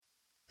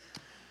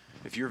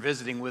If you're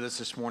visiting with us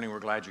this morning,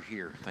 we're glad you're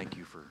here. Thank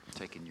you for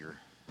taking your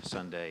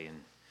Sunday and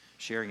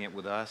sharing it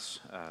with us.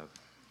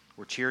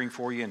 We're cheering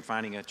for you and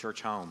finding a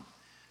church home.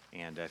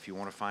 And if you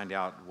want to find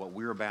out what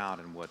we're about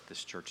and what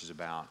this church is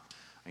about,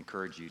 I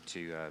encourage you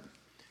to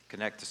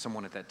connect to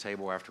someone at that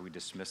table after we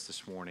dismiss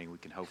this morning. We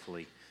can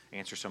hopefully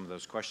answer some of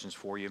those questions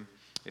for you.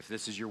 If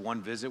this is your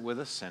one visit with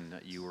us and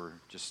you were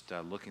just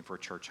looking for a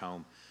church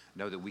home,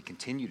 know that we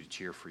continue to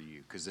cheer for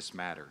you because this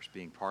matters.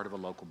 Being part of a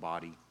local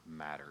body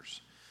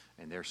matters.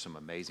 And there's some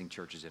amazing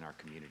churches in our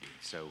community.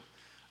 So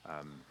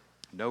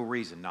no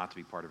reason not to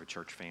be part of a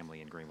church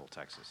family in Greenville,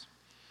 Texas.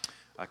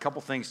 A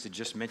couple things to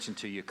just mention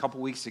to you. A couple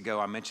weeks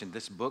ago, I mentioned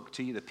this book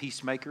to you, The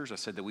Peacemakers. I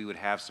said that we would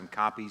have some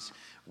copies.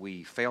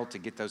 We failed to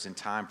get those in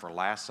time for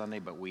last Sunday,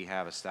 but we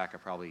have a stack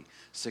of probably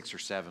 6 or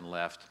 7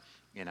 left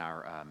in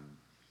our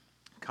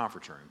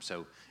conference room.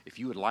 So if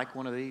you would like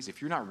one of these, if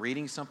you're not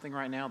reading something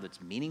right now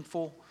that's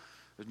meaningful,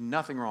 there's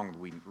nothing wrong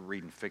with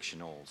reading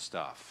fictional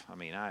stuff. I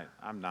mean,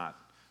 I'm not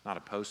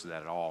opposed to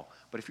that at all.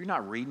 But if you're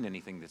not reading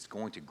anything that's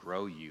going to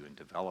grow you and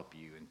develop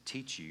you and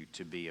teach you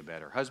to be a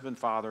better husband,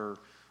 father,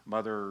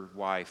 mother,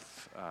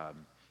 wife,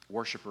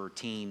 worshiper,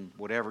 teen,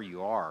 whatever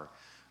you are,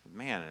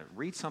 man,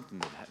 read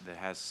something that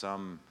has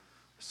some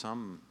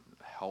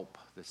help,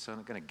 that's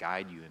going to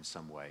guide you in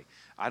some way.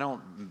 I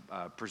don't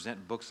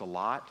present books a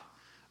lot,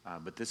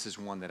 but this is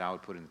one that I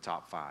would put in the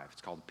top 5.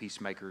 It's called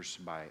Peacemakers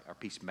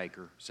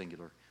Peacemaker,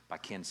 singular, by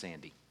Ken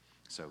Sande.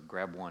 So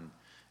grab one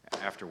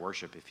after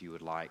worship if you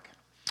would like.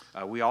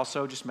 We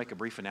also, just make a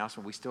brief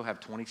announcement, we still have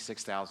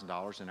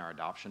 $26,000 in our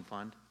adoption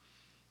fund.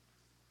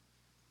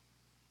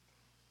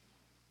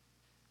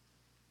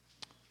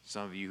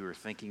 Some of you who are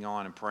thinking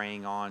on and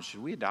praying on,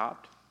 should we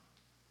adopt?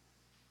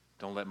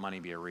 Don't let money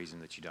be a reason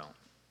that you don't.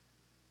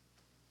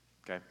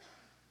 Okay?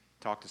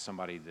 Talk to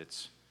somebody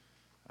that's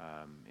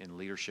in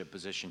leadership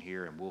position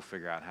here, and we'll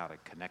figure out how to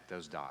connect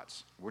those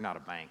dots. We're not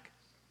a bank.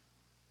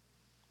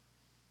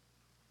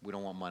 We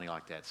don't want money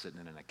like that sitting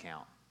in an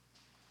account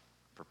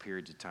for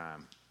periods of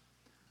time.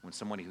 When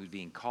somebody who's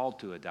being called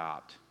to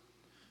adopt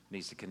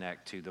needs to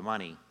connect to the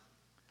money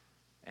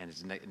and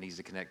needs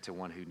to connect to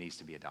one who needs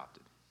to be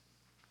adopted.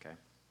 Okay?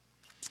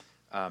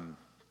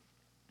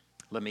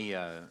 Let me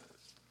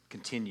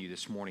continue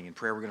this morning in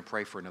prayer. We're going to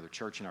pray for another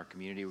church in our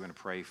community. We're going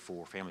to pray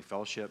for Family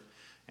Fellowship,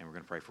 and we're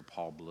going to pray for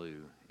Paul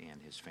Blue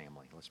and his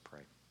family. Let's pray.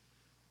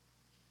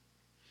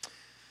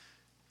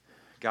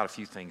 Got a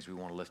few things we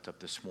want to lift up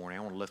this morning.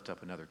 I want to lift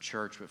up another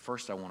church, but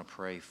first I want to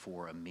pray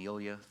for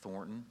Amelia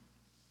Thornton.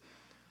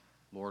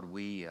 Lord,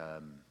 we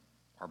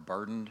are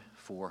burdened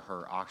for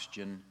her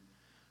oxygen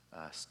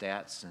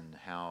stats and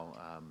how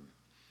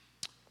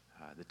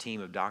the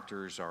team of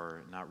doctors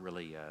are not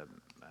really,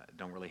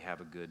 don't really have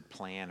a good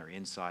plan or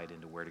insight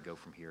into where to go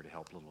from here to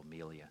help little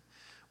Amelia.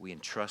 We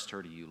entrust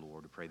her to you,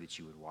 Lord. We pray that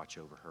you would watch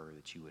over her,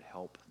 that you would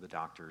help the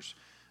doctors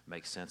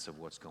make sense of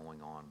what's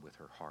going on with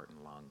her heart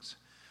and lungs.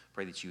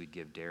 Pray that you would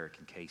give Derek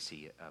and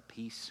Casey a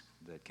peace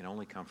that can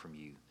only come from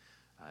you,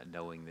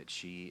 knowing that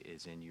she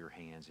is in your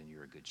hands and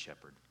you're a good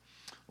shepherd.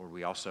 Lord,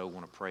 we also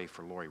want to pray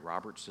for Lori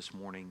Roberts this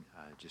morning.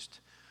 Just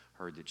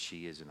heard that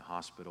she is in the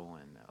hospital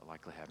and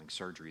likely having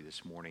surgery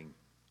this morning.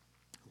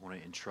 We want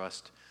to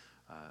entrust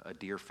a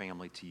dear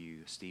family to you,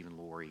 Steve and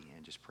Lori,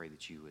 and just pray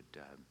that you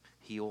would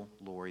heal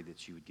Lori,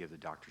 that you would give the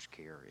doctors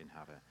care in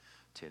how to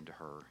tend to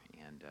her,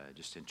 and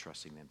just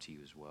entrusting them to you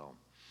as well.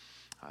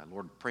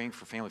 Lord, praying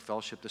for Family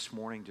Fellowship this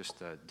morning,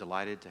 just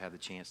delighted to have the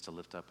chance to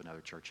lift up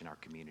another church in our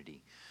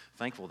community.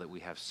 Thankful that we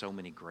have so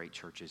many great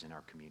churches in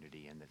our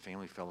community and that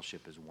Family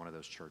Fellowship is one of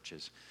those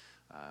churches.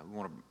 We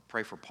want to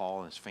pray for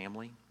Paul and his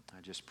family.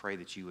 I just pray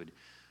that you would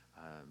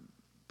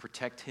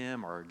protect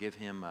him or give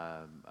him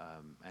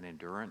an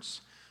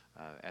endurance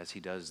as he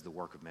does the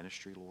work of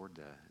ministry, Lord,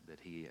 that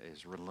he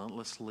is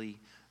relentlessly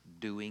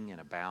doing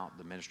and about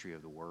the ministry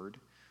of the Word,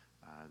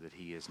 that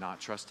he is not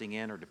trusting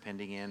in or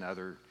depending in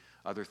other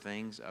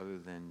things other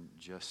than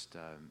just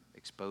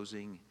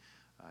exposing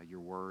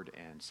your word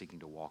and seeking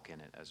to walk in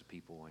it as a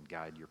people and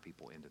guide your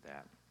people into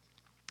that.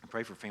 I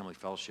pray for Family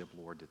Fellowship,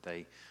 Lord, that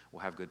they will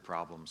have good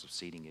problems of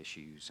seating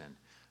issues and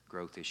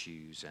growth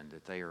issues, and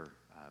that they are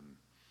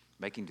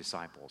making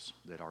disciples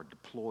that are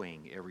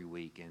deploying every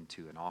week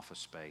into an office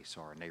space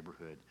or a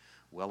neighborhood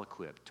well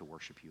equipped to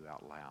worship you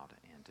out loud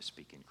and to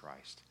speak in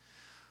Christ.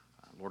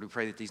 Lord, we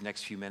pray that these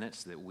next few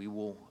minutes that we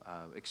will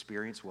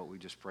experience what we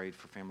just prayed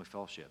for Family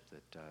Fellowship,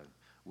 that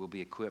we'll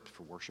be equipped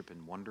for worship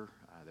and wonder,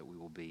 that we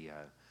will be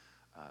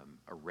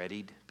a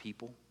readied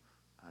people,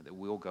 that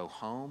we'll go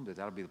home,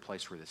 that'll be the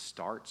place where this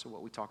starts of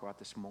what we talk about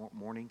this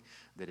morning,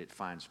 that it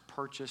finds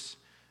purchase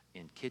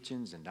in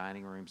kitchens and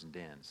dining rooms and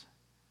dens.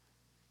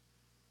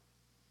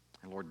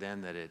 And Lord,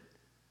 then that it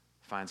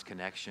finds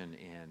connection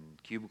in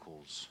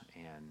cubicles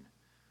and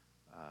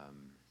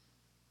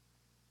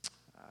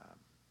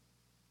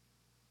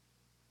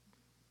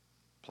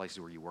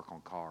places where you work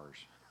on cars.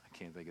 I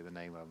can't think of the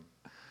name of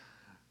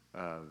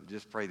them.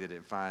 Just pray that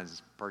it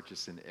finds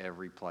purchase in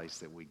every place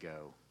that we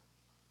go.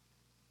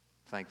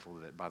 Thankful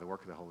that by the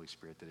work of the Holy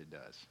Spirit that it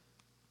does.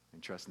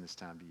 And trusting this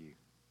time to you. In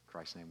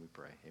Christ's name we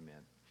pray.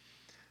 Amen.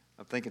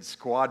 I'm thinking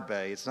squad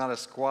bay. It's not a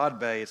squad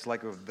bay. It's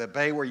like the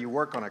bay where you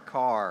work on a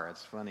car.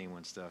 It's funny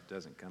when stuff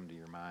doesn't come to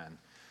your mind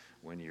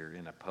when you're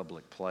in a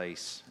public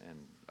place and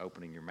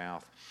opening your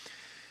mouth.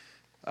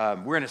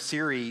 We're in a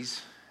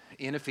series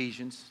in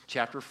Ephesians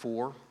chapter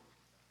 4.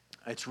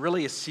 It's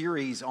really a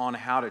series on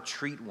how to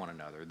treat one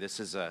another. This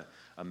is a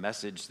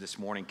message this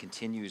morning,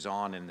 continues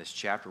on in this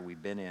chapter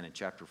we've been in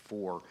chapter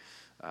 4.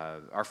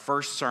 Our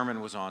first sermon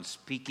was on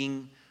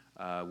speaking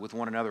with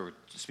one another,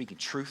 speaking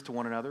truth to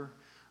one another.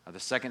 The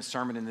second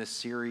sermon in this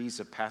series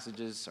of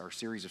passages, our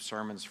series of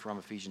sermons from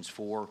Ephesians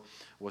 4,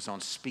 was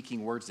on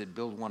speaking words that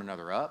build one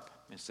another up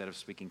instead of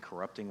speaking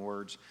corrupting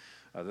words.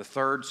 The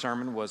third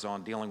sermon was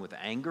on dealing with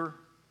anger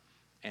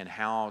and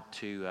how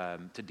to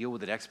deal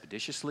with it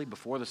expeditiously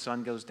before the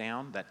sun goes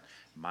down, that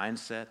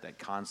mindset, that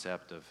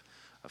concept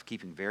of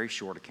keeping very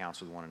short accounts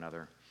with one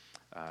another.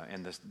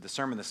 And the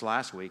sermon this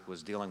last week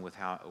was dealing with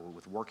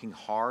with working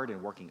hard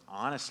and working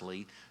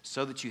honestly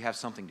so that you have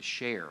something to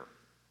share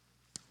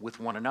with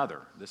one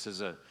another.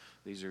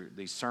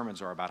 These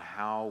sermons are about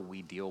how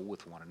we deal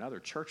with one another,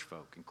 church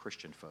folk and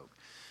Christian folk.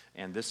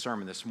 And this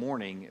sermon this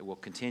morning will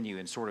continue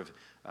and sort of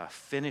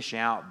finish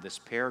out this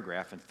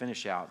paragraph and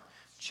finish out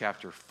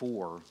chapter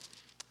 4.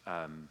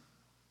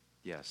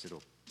 It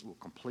will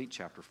complete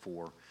chapter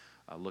 4,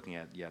 looking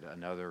at yet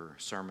another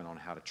sermon on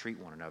how to treat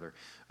one another.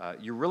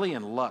 You're really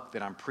in luck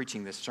that I'm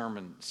preaching this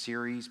sermon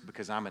series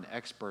because I'm an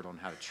expert on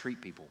how to treat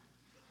people.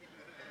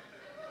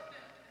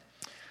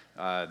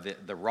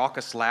 The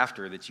raucous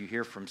laughter that you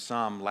hear from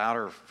some,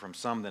 louder from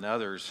some than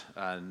others,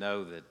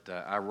 know that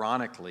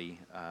ironically,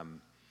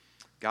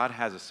 God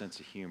has a sense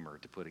of humor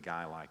to put a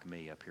guy like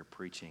me up here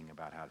preaching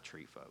about how to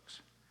treat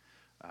folks.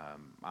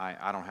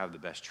 I don't have the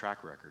best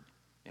track record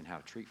in how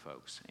to treat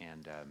folks,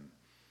 and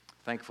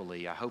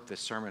thankfully, I hope this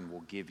sermon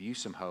will give you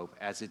some hope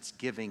as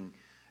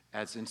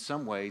in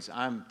some ways,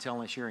 I'm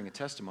sharing a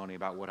testimony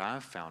about what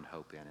I've found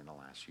hope in the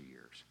last few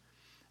years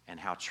and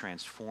how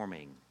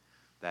transforming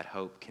that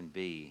hope can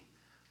be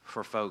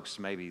for folks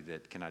maybe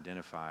that can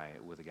identify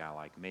with a guy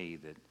like me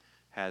that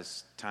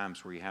has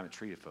times where you haven't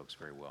treated folks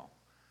very well.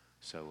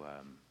 So,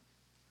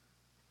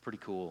 pretty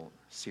cool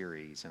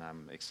series, and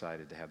I'm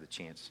excited to have the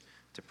chance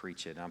to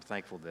preach it. And I'm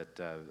thankful that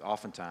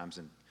oftentimes,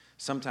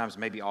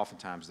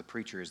 the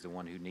preacher is the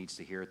one who needs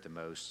to hear it the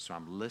most, so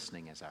I'm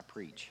listening as I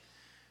preach.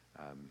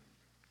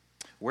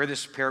 Where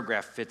this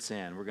paragraph fits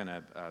in,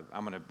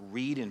 I'm going to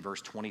read in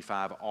verse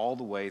 25 all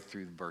the way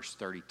through verse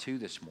 32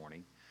 this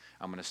morning.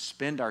 I'm going to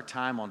spend our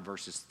time on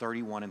verses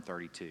 31 and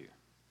 32.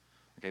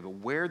 Okay, but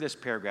where this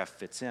paragraph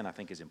fits in, I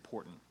think, is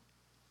important.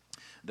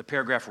 The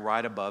paragraph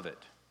right above it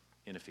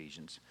in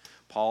Ephesians,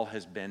 Paul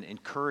has been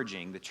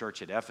encouraging the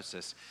church at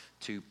Ephesus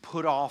to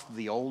put off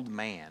the old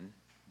man,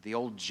 the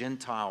old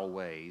Gentile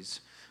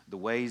ways, the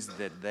ways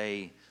that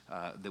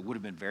that would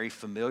have been very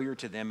familiar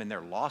to them in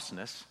their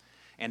lostness,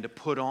 and to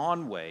put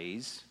on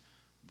ways,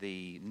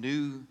 the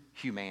new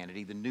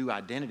humanity, the new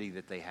identity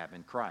that they have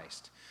in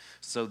Christ.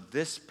 So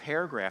this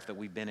paragraph that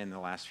we've been in the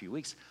last few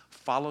weeks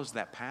follows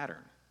that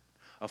pattern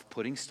of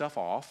putting stuff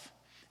off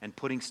and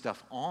putting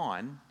stuff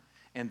on,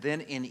 and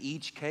then in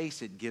each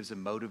case it gives a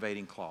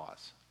motivating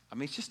clause. I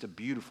mean, it's just a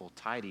beautiful,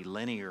 tidy,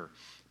 linear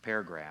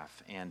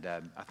paragraph, and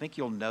I think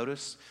you'll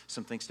notice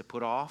some things to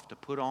put off, to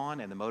put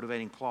on, and the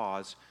motivating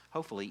clause,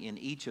 hopefully, in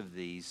each of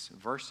these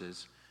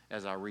verses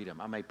as I read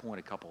them. I may point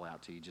a couple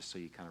out to you just so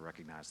you kind of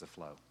recognize the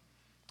flow.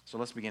 So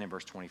let's begin in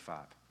verse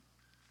 25.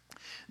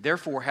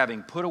 Therefore,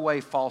 having put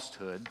away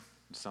falsehood,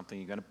 something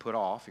you're going to put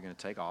off, you're going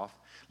to take off,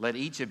 let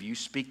each of you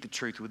speak the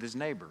truth with his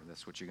neighbor.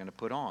 That's what you're going to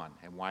put on.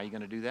 And why are you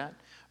going to do that?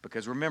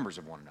 Because we're members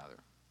of one another.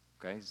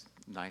 Okay,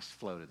 nice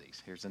flow to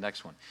these. Here's the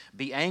next one.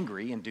 Be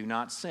angry and do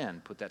not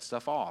sin. Put that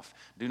stuff off.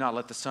 Do not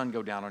let the sun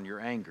go down on your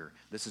anger.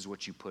 This is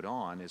what you put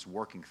on, is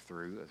working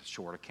through a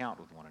short account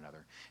with one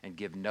another. And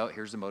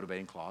here's the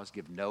motivating clause,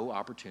 give no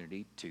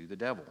opportunity to the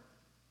devil.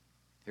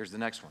 Here's the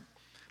next one.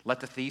 Let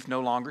the thief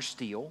no longer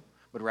steal,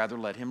 but rather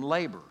let him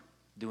labor,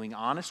 doing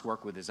honest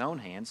work with his own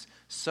hands,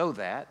 so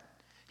that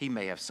he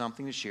may have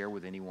something to share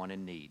with anyone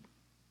in need.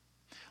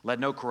 Let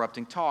no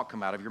corrupting talk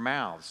come out of your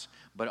mouths,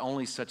 but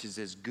only such as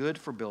is good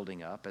for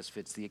building up as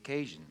fits the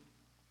occasion,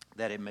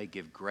 that it may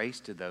give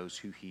grace to those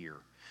who hear.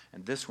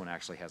 And this one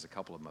actually has a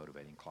couple of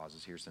motivating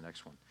clauses. Here's the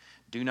next one.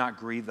 Do not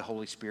grieve the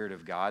Holy Spirit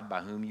of God,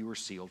 by whom you were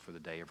sealed for the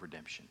day of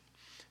redemption.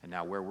 And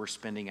now where we're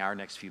spending our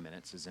next few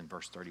minutes is in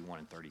verse 31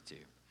 and 32.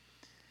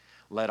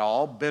 Let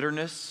all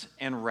bitterness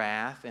and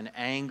wrath and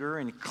anger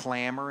and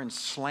clamor and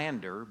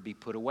slander be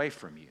put away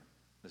from you.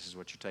 This is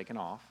what you're taking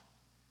off,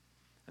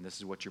 and this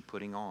is what you're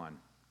putting on,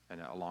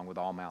 and along with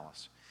all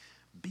malice.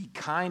 Be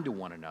kind to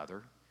one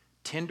another,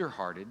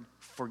 tender-hearted,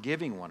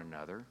 forgiving one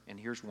another, and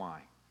here's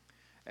why.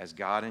 As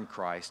God in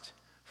Christ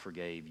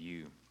forgave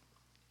you.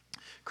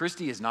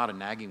 Christy is not a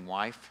nagging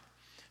wife.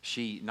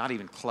 Not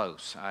even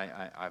close.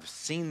 I've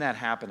seen that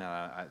happen.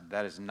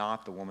 That is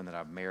not the woman that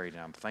I've married,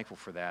 and I'm thankful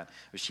for that.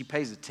 But she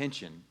pays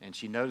attention, and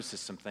she notices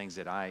some things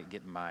that I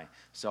get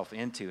myself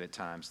into at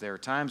times. There are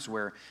times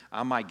where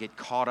I might get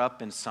caught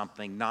up in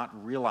something, not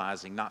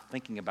realizing, not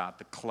thinking about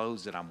the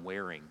clothes that I'm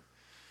wearing.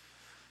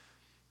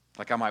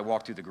 Like I might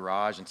walk through the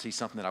garage and see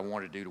something that I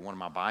want to do to one of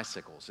my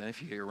bicycles. And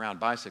if you're around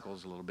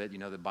bicycles a little bit, you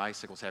know that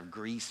bicycles have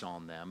grease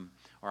on them.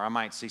 Or I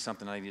might see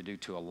something I need to do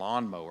to a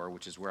lawnmower,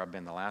 which is where I've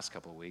been the last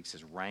couple of weeks,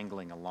 is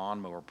wrangling a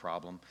lawnmower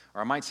problem.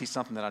 Or I might see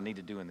something that I need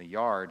to do in the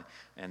yard,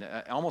 and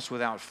almost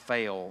without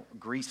fail,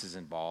 grease is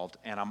involved,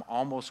 and I'm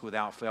almost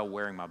without fail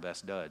wearing my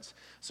best duds.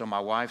 So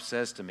my wife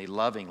says to me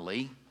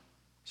lovingly,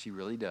 she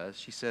really does,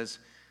 she says,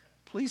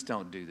 "Please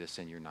don't do this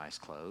in your nice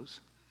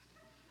clothes."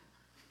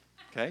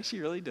 Okay, she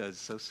really does.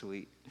 So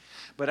sweet.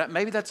 But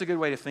maybe that's a good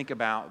way to think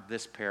about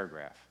this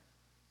paragraph.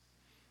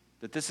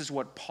 That this is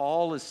what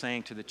Paul is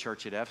saying to the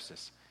church at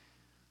Ephesus.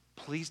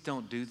 Please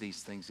don't do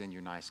these things in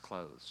your nice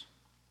clothes.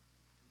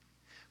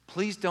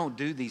 Please don't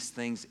do these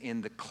things in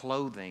the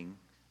clothing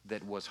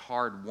that was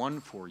hard won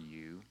for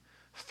you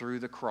through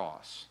the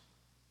cross.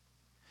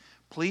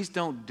 Please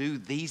don't do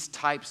these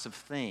types of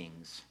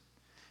things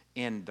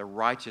in the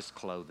righteous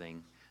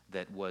clothing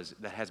that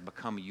has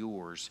become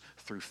yours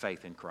through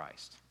faith in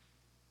Christ.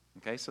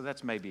 Okay, so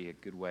that's maybe a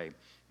good way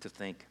to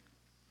think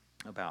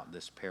about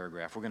this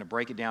paragraph. We're going to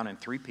break it down in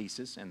three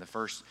pieces. And the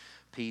first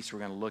piece, we're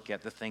going to look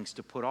at the things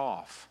to put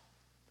off,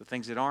 the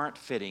things that aren't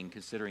fitting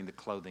considering the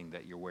clothing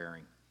that you're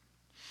wearing.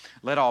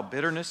 Let all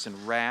bitterness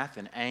and wrath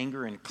and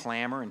anger and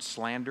clamor and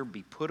slander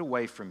be put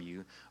away from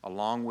you,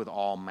 along with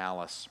all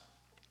malice.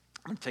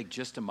 I'm going to take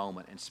just a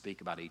moment and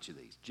speak about each of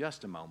these.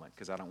 Just a moment,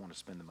 because I don't want to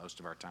spend the most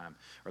of our time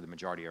or the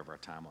majority of our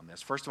time on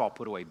this. First of all,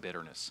 put away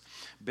bitterness.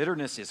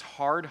 Bitterness is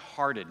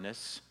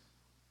hard-heartedness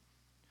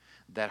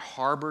that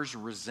harbors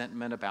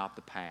resentment about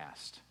the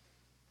past.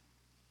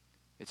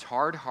 It's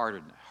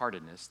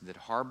hard-heartedness that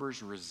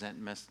harbors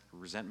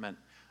resentment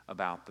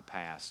about the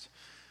past.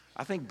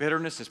 I think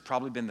bitterness has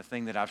probably been the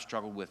thing that I've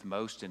struggled with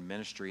most in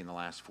ministry in the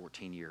last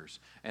 14 years.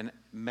 And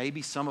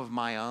maybe some of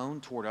my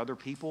own toward other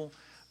people,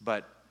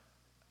 but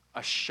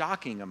a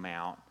shocking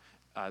amount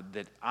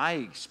that I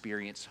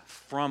experience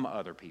from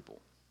other people.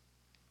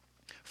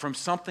 From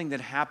something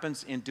that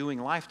happens in doing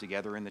life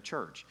together in the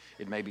church.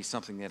 It may be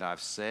something that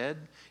I've said.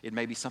 It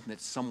may be something that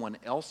someone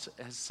else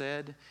has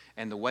said.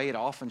 And the way it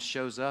often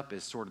shows up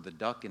is sort of the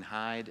duck and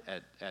hide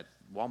at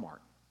Walmart.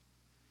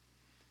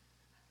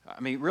 I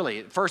mean, really,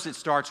 at first it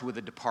starts with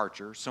a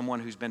departure. Someone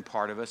who's been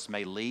part of us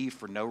may leave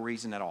for no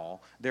reason at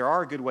all. There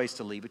are good ways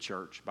to leave a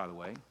church, by the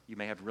way. You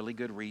may have really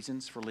good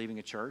reasons for leaving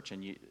a church,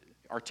 and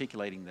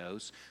articulating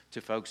those to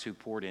folks who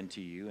poured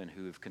into you and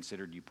who have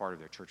considered you part of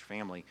their church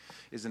family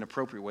is an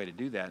appropriate way to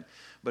do that.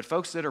 But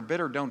folks that are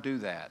bitter don't do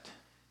that.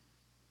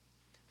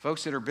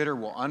 Folks that are bitter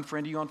will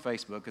unfriend you on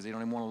Facebook because they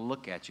don't even want to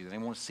look at you. They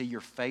don't want to see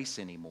your face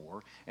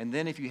anymore. And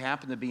then if you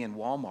happen to be in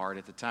Walmart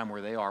at the time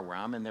where they are, where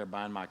I'm in there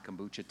buying my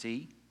kombucha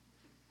tea,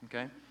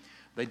 okay,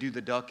 they do the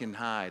duck and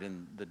hide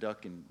and the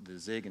duck and the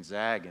zig and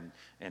zag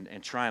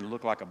and try and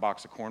look like a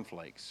box of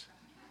cornflakes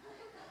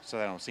so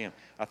they don't see them.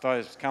 I thought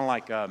it was kind of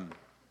like...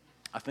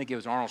 I think it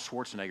was Arnold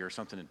Schwarzenegger or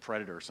something in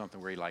Predator or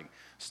something where he like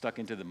stuck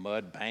into the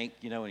mud bank,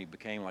 you know, and he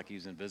became like he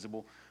was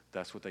invisible.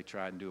 That's what they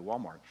tried and do at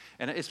Walmart.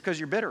 And it's because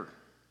you're bitter.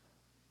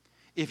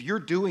 If you're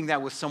doing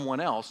that with someone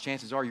else,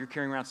 chances are you're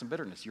carrying around some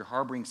bitterness. You're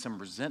harboring some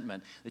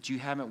resentment that you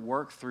haven't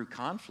worked through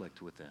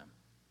conflict with them.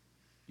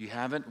 You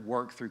haven't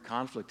worked through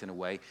conflict in a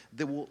way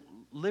that will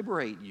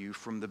liberate you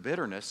from the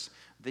bitterness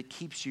that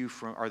keeps you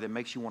from, or that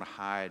makes you want to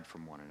hide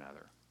from one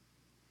another.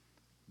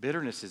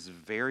 Bitterness is a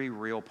very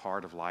real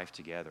part of life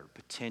together,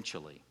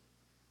 potentially.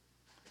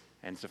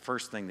 And it's the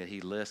first thing that he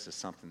lists as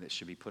something that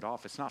should be put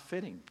off. It's not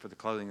fitting for the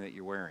clothing that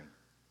you're wearing.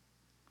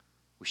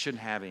 We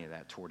shouldn't have any of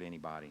that toward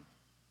anybody.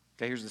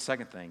 Okay, here's the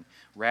second thing.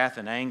 Wrath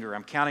and anger.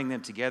 I'm counting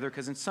them together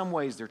because in some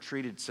ways they're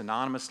treated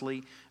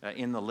synonymously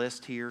in the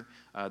list here.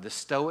 The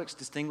Stoics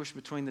distinguish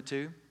between the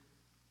two.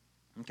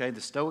 Okay,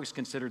 the Stoics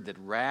considered that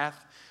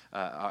wrath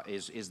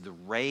is the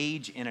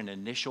rage in an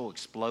initial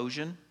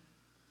explosion.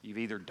 You've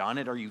either done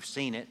it or you've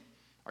seen it,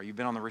 or you've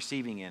been on the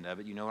receiving end of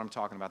it. You know what I'm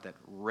talking about, that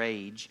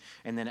rage.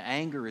 And then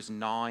anger is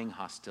gnawing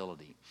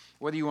hostility.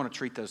 Whether you want to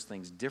treat those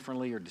things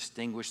differently or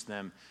distinguish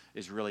them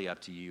is really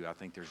up to you. I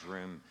think there's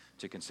room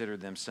to consider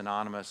them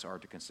synonymous or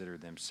to consider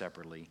them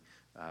separately.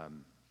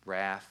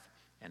 Wrath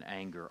and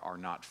anger are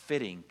not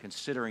fitting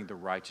considering the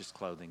righteous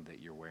clothing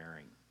that you're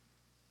wearing,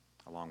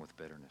 along with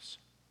bitterness.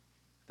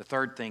 The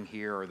third thing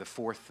here, or the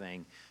fourth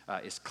thing,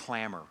 is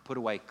clamor. Put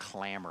away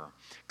clamor.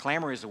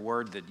 Clamor is a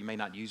word that you may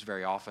not use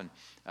very often.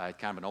 It's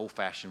kind of an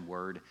old-fashioned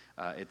word.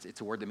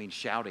 It's a word that means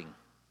shouting.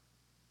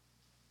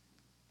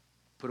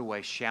 Put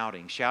away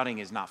shouting. Shouting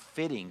is not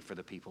fitting for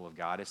the people of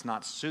God. It's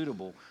not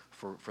suitable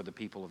for the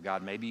people of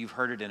God. Maybe you've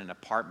heard it in an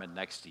apartment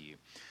next to you.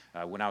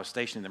 When I was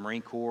stationed in the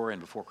Marine Corps and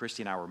before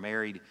Christy and I were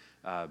married,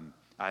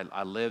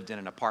 I lived in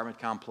an apartment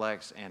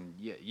complex, and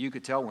you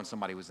could tell when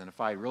somebody was in a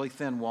fight. Really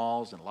thin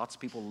walls and lots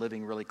of people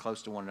living really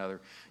close to one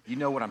another. You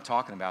know what I'm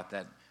talking about,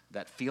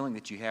 that feeling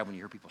that you have when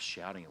you hear people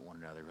shouting at one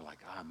another. You're like,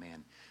 oh,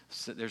 man,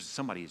 there's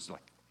somebody who's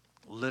like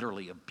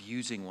literally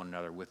abusing one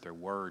another with their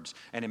words.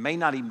 And it may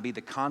not even be the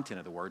content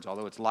of the words,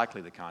 although it's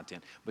likely the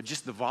content, but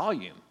just the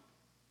volume.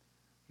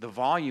 The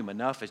volume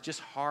enough is just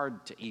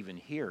hard to even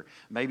hear.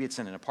 Maybe it's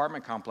in an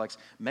apartment complex.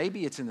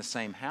 Maybe it's in the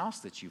same house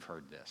that you've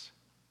heard this.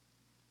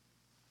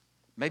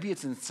 Maybe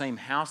it's in the same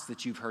house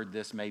that you've heard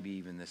this, maybe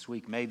even this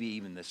week, maybe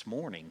even this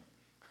morning.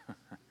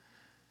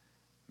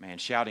 Man,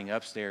 shouting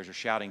upstairs or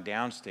shouting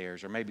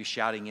downstairs, or maybe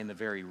shouting in the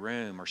very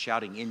room, or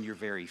shouting in your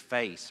very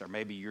face, or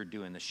maybe you're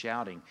doing the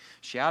shouting.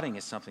 Shouting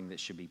is something that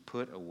should be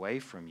put away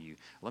from you.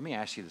 Let me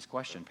ask you this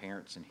question,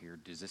 parents in here.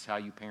 Is this how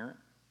you parent?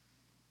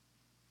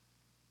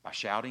 By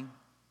shouting?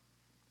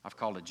 I've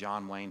called it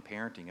John Wayne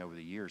parenting over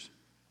the years.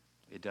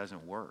 It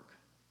doesn't work.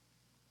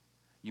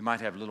 You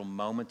might have little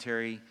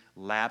momentary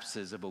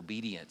lapses of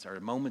obedience or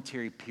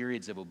momentary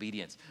periods of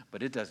obedience,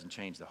 but it doesn't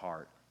change the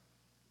heart.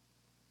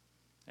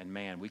 And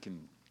man, we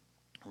can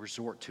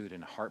resort to it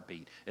in a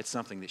heartbeat. It's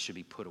something that should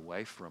be put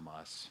away from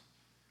us.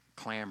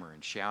 Clamor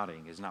and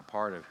shouting is not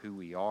part of who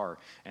we are.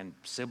 And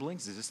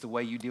siblings, is this the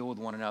way you deal with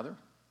one another?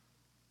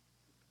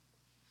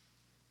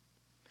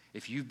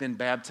 If you've been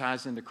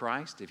baptized into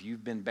Christ, if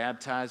you've been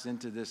baptized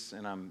into this,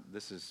 and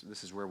this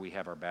is where we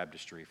have our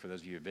baptistry. For those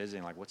of you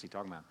visiting, like, what's he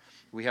talking about?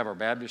 We have our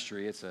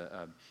baptistry. It's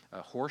a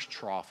horse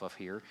trough up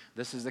here.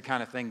 This is the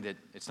kind of thing that,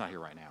 it's not here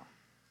right now,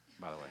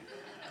 by the way.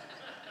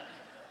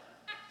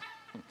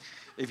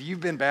 If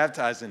you've been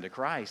baptized into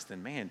Christ,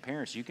 then man,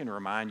 parents, you can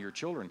remind your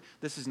children,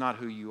 this is not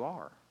who you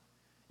are.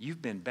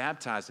 You've been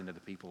baptized into the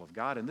people of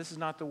God, and this is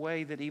not the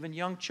way that even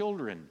young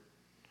children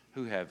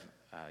who have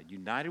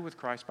united with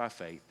Christ by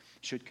faith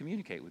should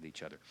communicate with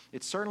each other.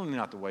 It's certainly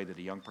not the way that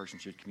a young person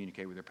should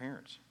communicate with their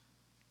parents.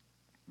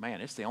 Man,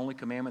 it's the only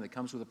commandment that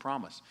comes with a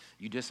promise.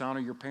 You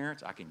dishonor your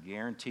parents, I can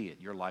guarantee it,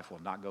 your life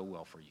will not go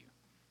well for you.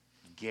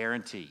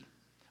 Guarantee.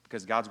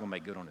 Because God's going to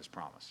make good on his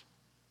promise.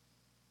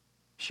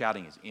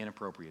 Shouting is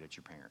inappropriate at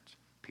your parents,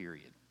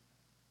 period.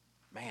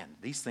 Man,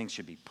 these things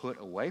should be put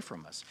away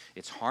from us.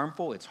 It's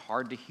harmful, it's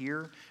hard to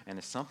hear, and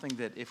it's something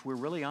that, if we're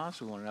really honest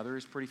with one another,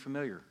 is pretty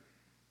familiar.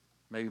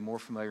 Maybe more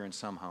familiar in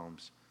some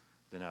homes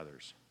than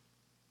others.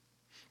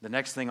 The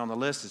next thing on the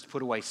list is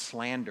put away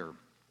slander.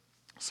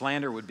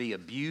 Slander would be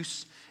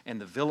abuse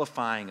and the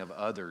vilifying of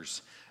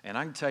others. And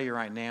I can tell you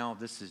right now,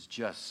 this is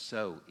just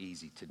so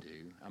easy to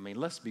do. I mean,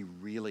 let's be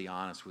really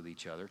honest with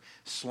each other.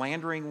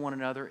 Slandering one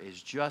another is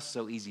just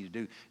so easy to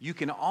do. You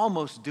can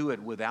almost do it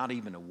without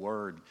even a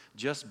word,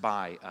 just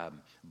by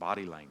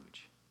body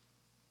language.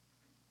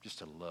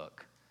 Just a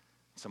look.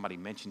 Somebody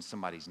mentions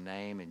somebody's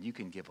name, and you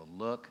can give a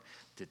look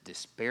that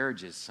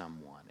disparages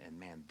someone. And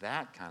man,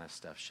 that kind of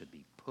stuff should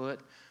be put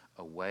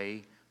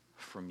away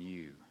from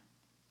you.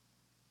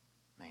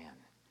 Man,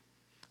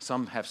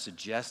 some have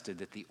suggested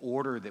that the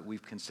order that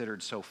we've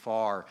considered so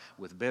far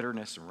with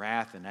bitterness and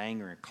wrath and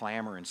anger and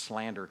clamor and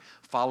slander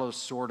follows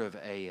sort of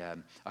a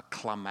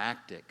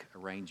climactic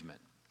arrangement.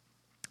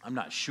 I'm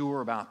not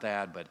sure about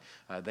that, but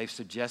they've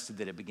suggested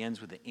that it begins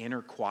with the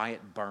inner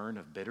quiet burn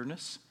of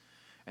bitterness,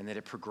 and that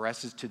it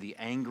progresses to the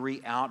angry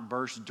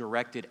outburst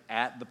directed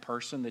at the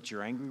person that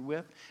you're angry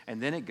with,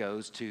 and then it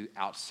goes to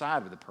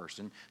outside of the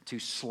person, to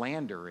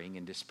slandering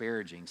and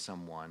disparaging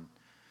someone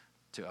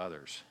to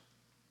others.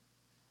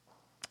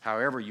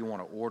 However you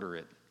want to order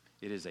it,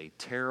 it is a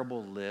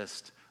terrible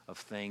list of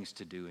things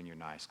to do in your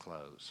nice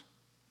clothes.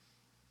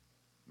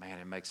 Man,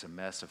 it makes a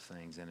mess of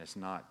things, and it's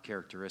not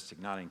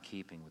characteristic, not in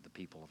keeping with the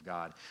people of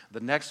God.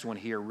 The next one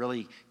here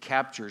really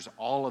captures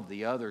all of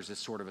the others as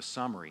sort of a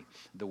summary,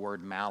 the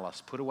word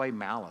malice. Put away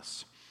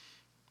malice.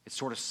 It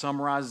sort of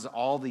summarizes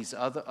all these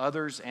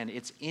others, and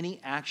it's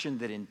any action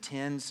that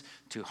intends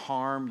to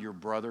harm your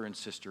brother and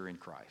sister in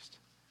Christ.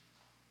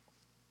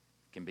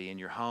 It can be in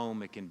your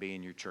home, it can be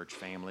in your church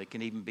family, it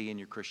can even be in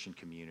your Christian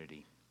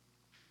community.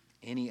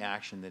 Any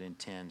action that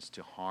intends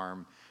to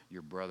harm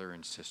your brother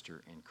and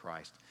sister in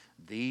Christ.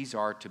 These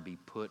are to be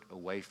put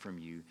away from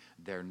you.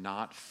 They're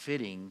not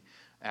fitting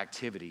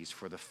activities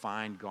for the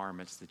fine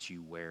garments that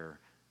you wear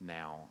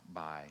now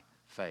by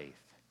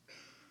faith.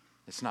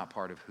 It's not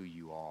part of who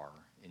you are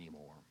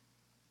anymore.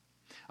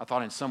 I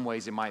thought in some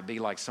ways it might be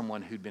like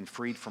someone who'd been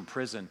freed from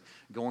prison,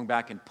 going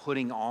back and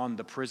putting on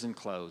the prison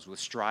clothes with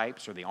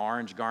stripes or the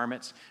orange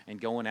garments and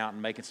going out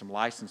and making some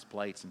license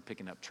plates and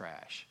picking up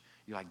trash.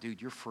 You're like, dude,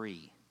 you're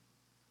free.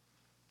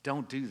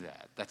 Don't do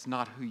that. That's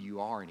not who you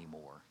are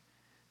anymore.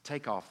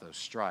 Take off those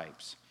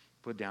stripes.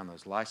 Put down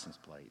those license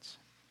plates.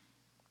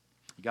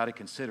 You got to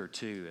consider,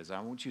 too, as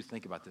I want you to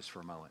think about this for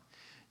a moment,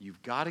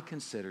 you've got to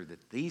consider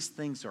that these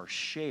things are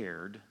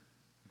shared,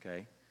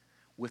 okay,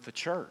 with the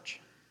church.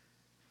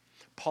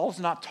 Paul's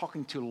not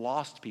talking to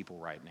lost people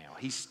right now.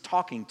 He's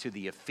talking to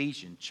the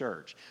Ephesian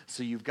church.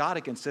 So you've got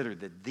to consider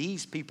that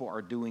these people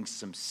are doing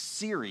some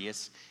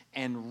serious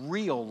and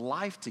real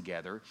life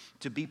together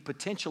to be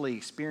potentially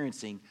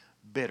experiencing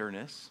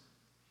bitterness,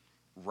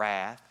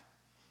 wrath,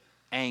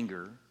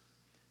 anger,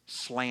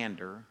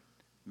 slander,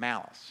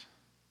 malice.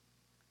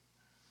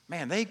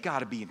 Man, they've got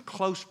to be in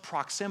close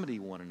proximity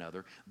to one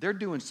another. They're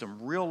doing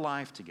some real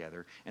life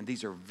together, and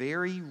these are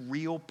very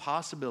real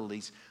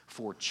possibilities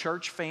for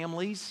church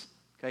families,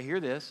 okay,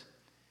 hear this,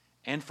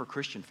 and for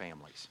Christian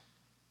families.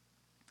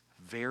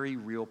 Very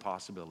real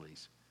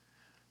possibilities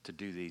to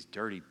do these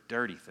dirty,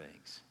 dirty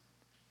things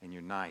and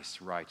your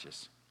nice,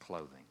 righteous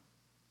clothing.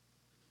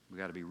 We've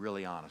got to be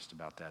really honest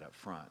about that up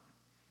front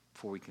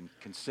before we can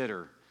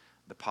consider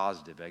the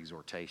positive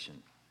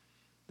exhortation.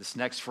 This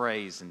next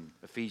phrase in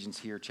Ephesians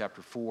here,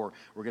 chapter 4,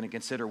 we're going to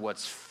consider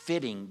what's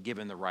fitting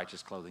given the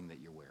righteous clothing that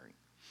you're wearing.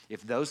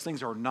 If those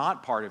things are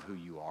not part of who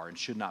you are and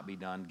should not be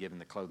done given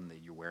the clothing that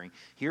you're wearing,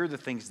 here are the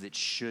things that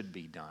should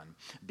be done.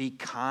 Be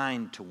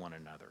kind to one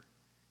another,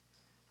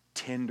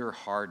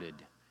 tender-hearted,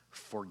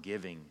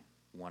 forgiving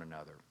one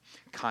another.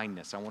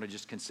 Kindness. I want to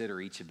just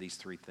consider each of these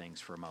three things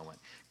for a moment.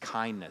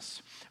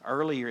 Kindness.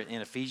 Earlier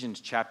in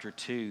Ephesians chapter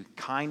 2,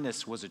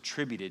 kindness was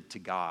attributed to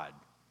God.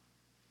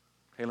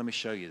 Okay, let me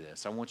show you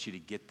this. I want you to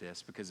get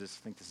this because I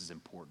think this is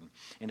important.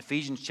 In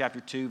Ephesians chapter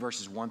 2,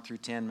 verses 1 through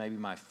 10, maybe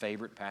my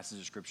favorite passage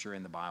of Scripture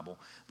in the Bible,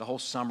 the whole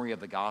summary of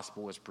the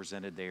gospel is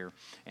presented there.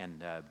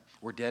 And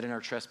we're dead in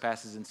our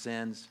trespasses and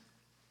sins.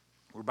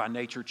 We're by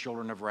nature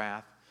children of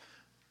wrath.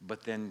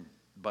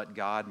 But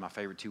God, my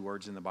favorite two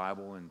words in the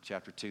Bible in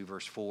chapter 2,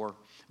 verse 4,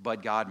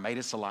 but God made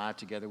us alive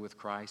together with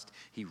Christ.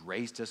 He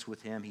raised us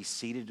with Him. He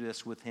seated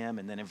us with Him.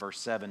 And then in verse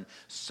 7,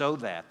 so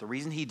that, the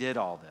reason He did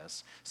all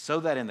this,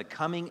 so that in the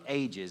coming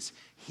ages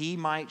He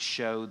might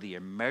show the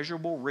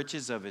immeasurable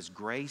riches of His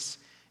grace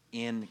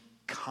in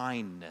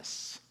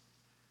kindness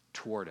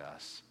toward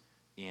us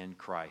in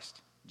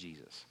Christ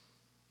Jesus.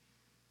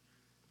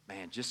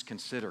 Man, just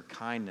consider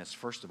kindness,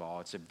 first of all.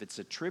 If it's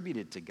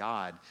attributed to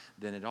God,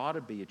 then it ought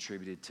to be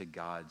attributed to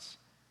God's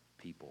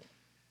people.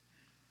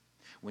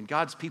 When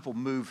God's people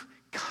move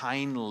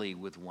kindly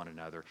with one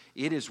another,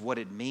 it is what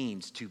it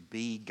means to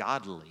be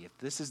godly. If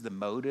this is the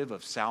motive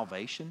of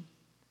salvation,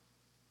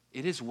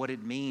 it is what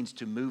it means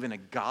to move in a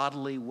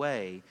godly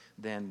way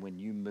than when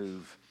you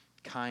move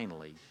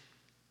kindly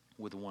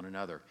with one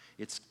another.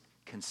 It's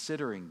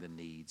considering the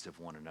needs of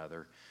one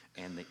another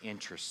and the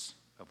interests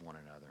of one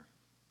another.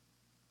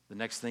 The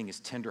next thing is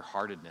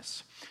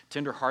tenderheartedness.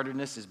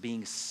 Tenderheartedness is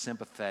being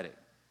sympathetic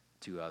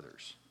to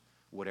others,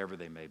 whatever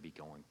they may be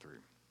going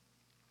through.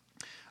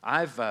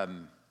 I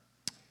think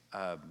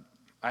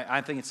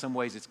in some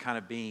ways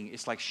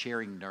it's like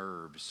sharing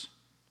nerves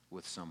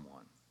with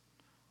someone.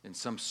 In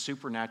some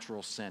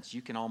supernatural sense,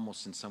 you can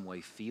almost in some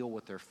way feel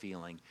what they're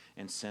feeling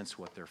and sense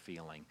what they're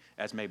feeling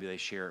as maybe they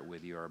share it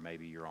with you, or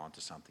maybe you're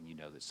onto something, you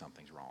know that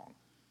something's wrong.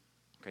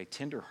 Okay,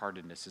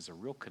 tenderheartedness is a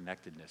real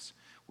connectedness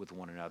with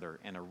one another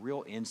and a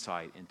real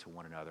insight into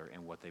one another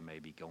and what they may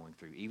be going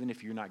through, even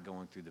if you're not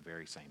going through the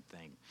very same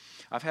thing.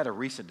 I've had a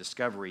recent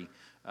discovery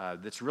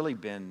that's really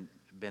been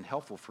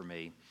helpful for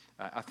me.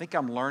 I think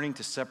I'm learning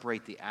to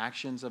separate the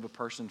actions of a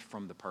person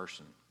from the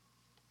person.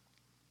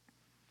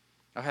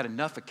 I've had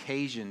enough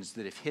occasions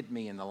that have hit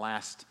me in the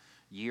last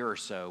year or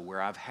so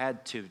where I've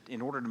had to,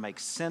 in order to make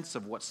sense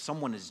of what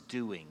someone is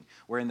doing,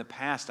 where in the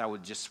past I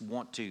would just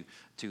want to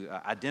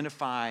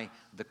identify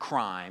the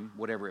crime,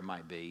 whatever it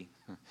might be.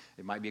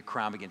 It might be a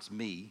crime against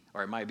me,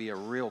 or it might be a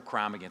real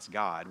crime against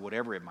God,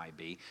 whatever it might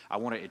be. I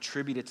want to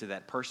attribute it to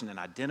that person and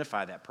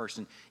identify that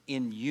person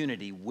in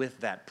unity with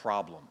that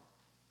problem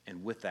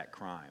and with that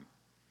crime.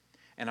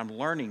 And I'm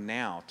learning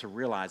now to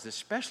realize,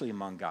 especially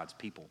among God's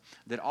people,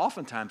 that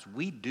oftentimes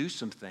we do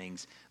some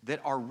things that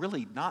are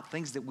really not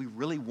things that we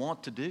really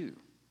want to do.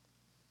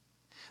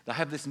 I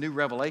have this new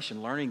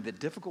revelation, learning that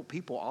difficult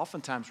people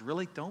oftentimes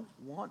really don't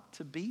want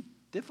to be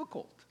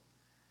difficult.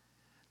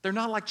 They're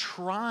not like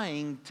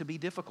trying to be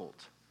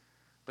difficult,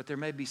 but there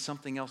may be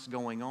something else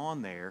going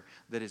on there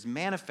that is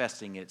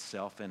manifesting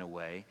itself in a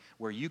way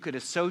where you could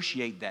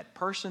associate that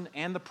person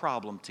and the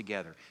problem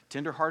together.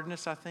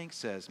 Tenderheartedness, I think,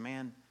 says,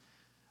 man,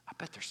 I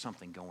bet there's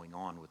something going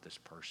on with this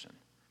person.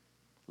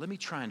 Let me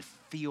try and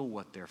feel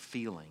what they're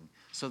feeling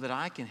so that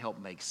I can help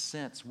make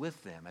sense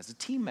with them as a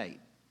teammate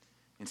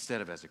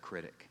instead of as a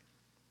critic.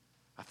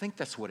 I think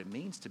that's what it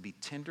means to be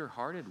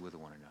tender-hearted with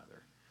one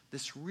another.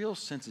 This real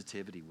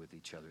sensitivity with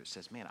each other. It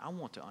says, man, I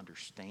want to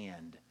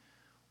understand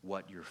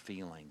what you're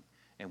feeling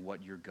and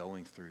what you're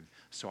going through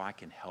so I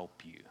can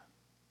help you.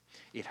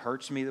 It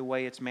hurts me the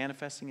way it's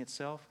manifesting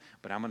itself,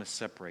 but I'm going to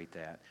separate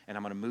that, and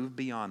I'm going to move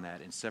beyond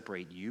that and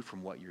separate you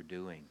from what you're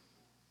doing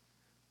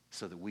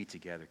so that we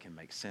together can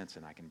make sense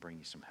and I can bring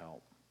you some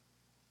help.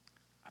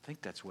 I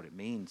think that's what it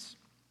means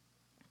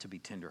to be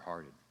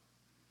tenderhearted.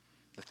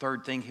 The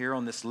third thing here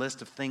on this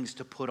list of things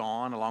to put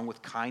on, along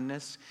with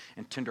kindness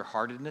and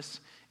tenderheartedness,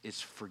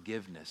 is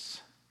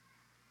forgiveness.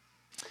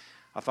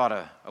 I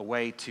thought a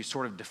way to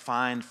sort of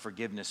define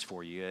forgiveness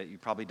for you. You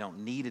probably don't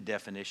need a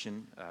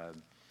definition,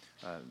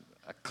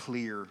 a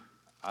clear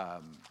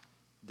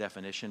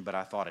definition, but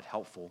I thought it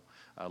helpful.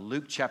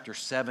 Luke chapter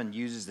 7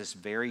 uses this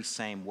very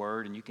same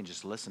word, and you can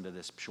just listen to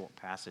this short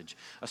passage.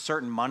 A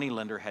certain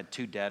moneylender had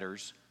two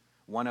debtors.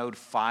 One owed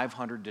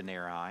 500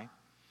 denarii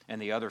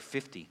and the other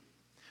 50.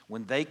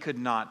 When they could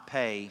not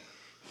pay,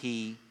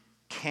 he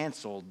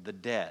canceled the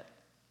debt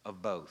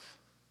of both.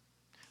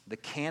 The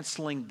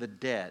canceling the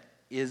debt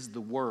is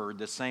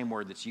the same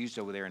word that's used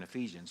over there in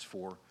Ephesians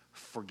for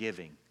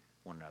forgiving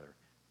one another.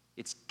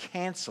 It's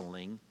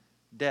canceling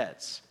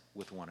debts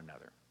with one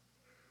another.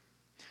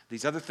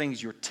 These other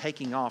things you're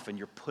taking off and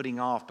you're putting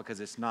off because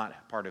it's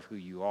not part of who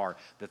you are.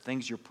 The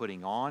things you're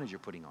putting on is you're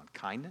putting on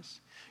kindness,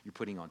 you're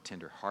putting on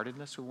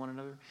tenderheartedness with one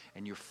another,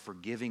 and you're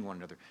forgiving one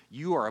another.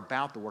 You are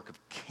about the work of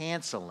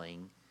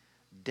canceling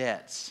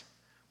debts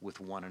with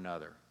one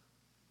another.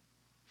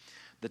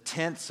 The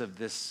tense of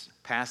this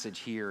passage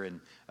here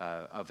and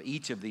of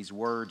each of these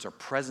words are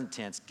present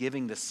tense,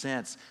 giving the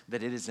sense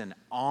that it is an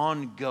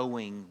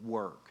ongoing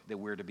work that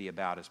we're to be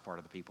about as part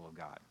of the people of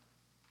God.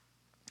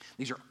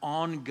 These are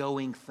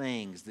ongoing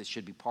things that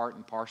should be part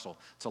and parcel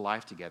to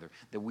life together,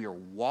 that we are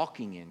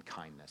walking in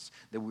kindness,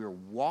 that we are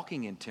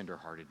walking in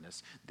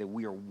tenderheartedness, that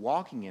we are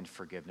walking in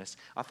forgiveness.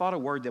 I thought a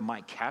word that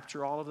might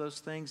capture all of those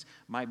things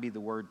might be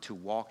the word to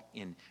walk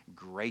in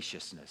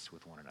graciousness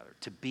with one another,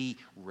 to be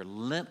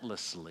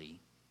relentlessly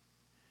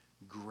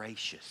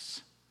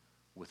gracious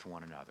with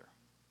one another.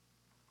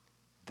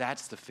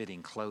 That's the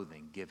fitting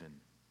clothing given,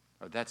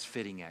 or that's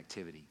fitting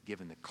activity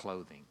given the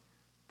clothing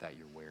that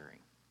you're wearing.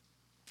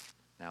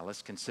 Now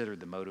let's consider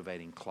the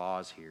motivating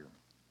clause here.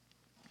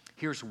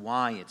 Here's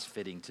why it's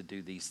fitting to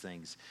do these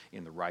things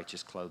in the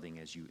righteous clothing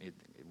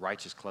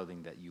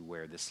that you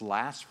wear. This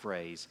last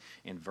phrase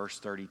in verse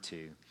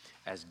 32,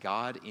 as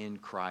God in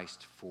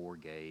Christ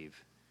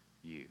forgave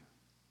you.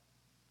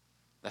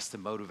 That's the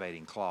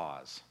motivating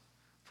clause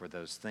for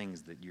those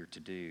things that you're to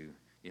do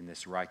in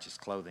this righteous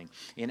clothing.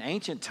 In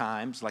ancient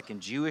times, like in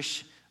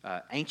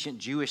ancient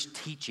Jewish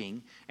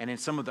teaching, and in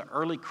some of the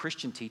early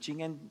Christian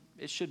teaching, and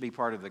it should be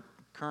part of the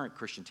current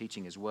Christian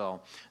teaching as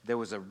well, there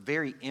was a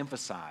very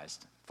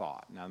emphasized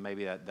thought. Now,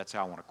 maybe that's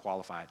how I want to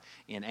qualify it.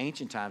 In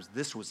ancient times,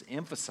 this was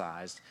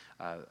emphasized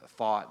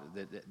thought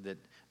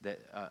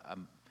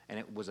and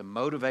it was a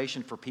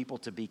motivation for people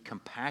to be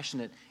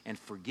compassionate and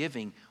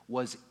forgiving,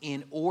 was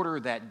in order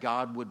that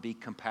God would be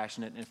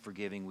compassionate and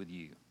forgiving with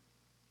you.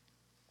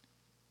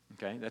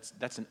 Okay,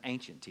 that's an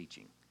ancient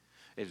teaching.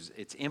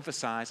 It's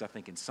emphasized, I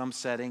think, in some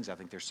settings. I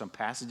think there's some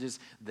passages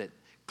that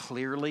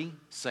clearly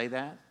say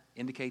that,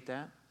 indicate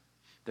that.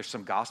 There's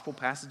some gospel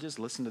passages.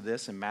 Listen to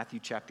this in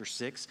Matthew chapter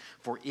 6.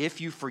 For if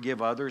you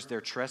forgive others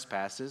their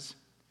trespasses,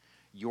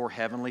 your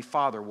heavenly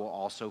Father will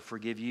also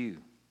forgive you.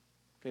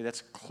 Okay,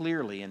 that's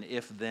clearly an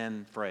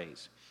if-then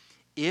phrase.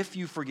 If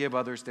you forgive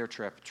others their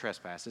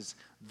trespasses,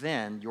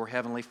 then your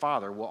heavenly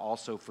Father will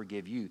also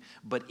forgive you.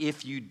 But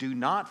if you do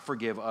not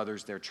forgive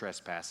others their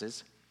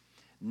trespasses,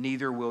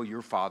 neither will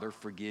your Father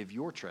forgive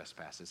your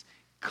trespasses.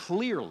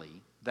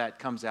 Clearly, that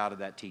comes out of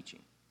that teaching.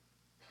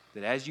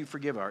 That as you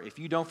forgive, or if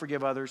you don't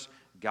forgive others,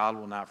 God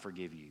will not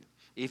forgive you.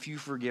 If you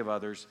forgive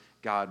others,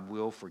 God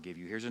will forgive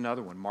you. Here's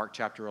another one, Mark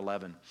chapter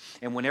 11.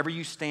 And whenever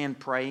you stand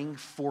praying,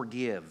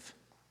 forgive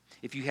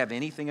if you have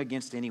anything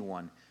against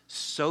anyone,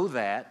 so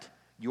that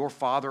your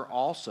Father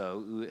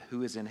also,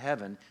 who is in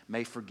heaven,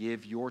 may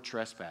forgive your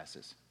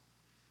trespasses.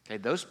 Okay,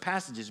 those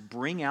passages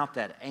bring out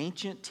that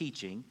ancient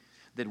teaching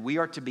that we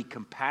are to be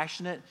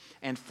compassionate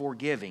and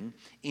forgiving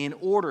in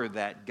order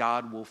that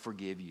God will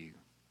forgive you.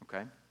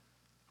 Okay?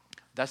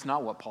 That's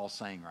not what Paul's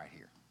saying right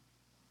here.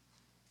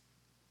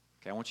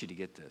 Okay, I want you to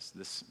get this.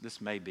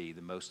 This may be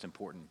the most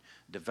important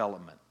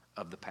development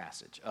of the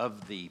passage,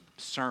 of the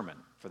sermon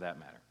for that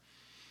matter.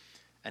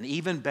 An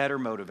even better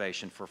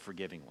motivation for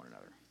forgiving one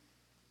another.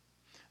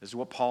 This is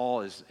what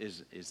Paul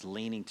is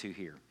leaning to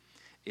here,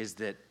 is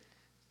that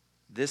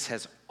this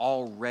has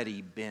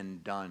already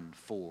been done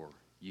for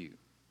you.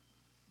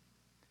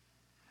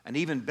 An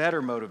even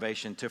better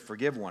motivation to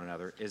forgive one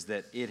another is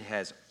that it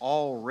has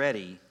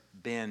already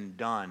been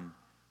done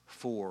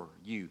for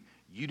you.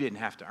 You didn't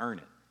have to earn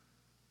it.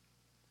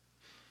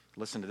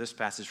 Listen to this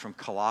passage from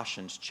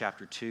Colossians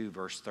chapter 2,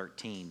 verse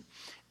 13.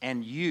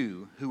 And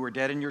you, who were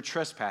dead in your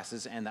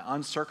trespasses and the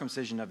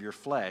uncircumcision of your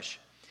flesh,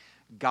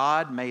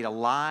 God made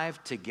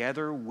alive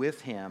together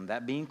with him,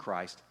 that being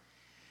Christ,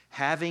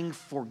 having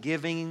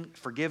forgiven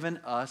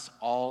us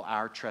all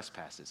our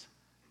trespasses.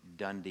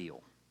 Done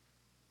deal.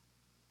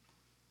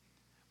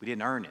 We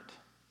didn't earn it.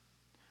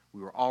 We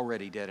were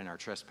already dead in our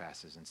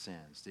trespasses and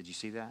sins. Did you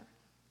see that?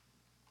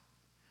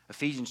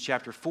 Ephesians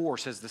chapter 2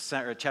 says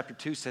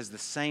the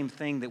same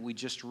thing that we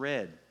just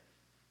read,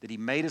 that he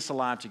made us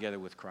alive together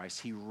with Christ.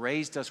 He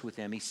raised us with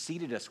him. He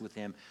seated us with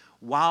him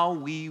while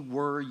we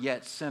were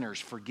yet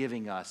sinners,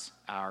 forgiving us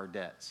our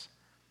debts.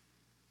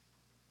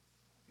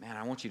 Man,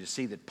 I want you to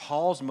see that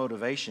Paul's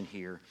motivation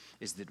here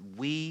is that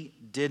we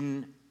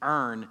didn't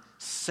earn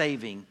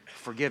saving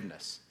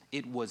forgiveness.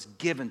 It was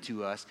given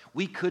to us.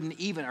 We couldn't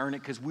even earn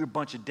it because we're a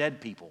bunch of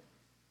dead people,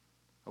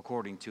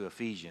 according to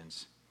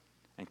Ephesians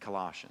and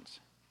Colossians.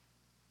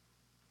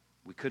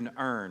 We couldn't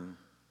earn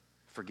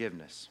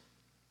forgiveness.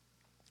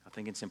 I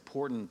think it's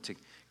important to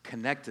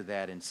connect to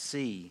that and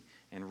see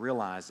and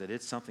realize that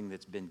it's something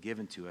that's been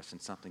given to us and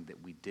something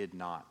that we did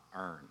not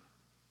earn.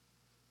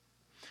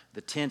 The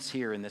tense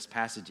here in this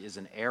passage is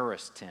an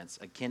aorist tense,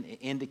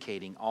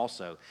 indicating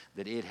also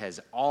that it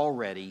has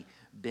already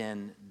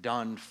been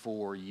done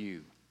for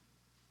you.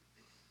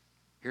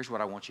 Here's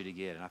what I want you to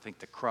get, and I think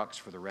the crux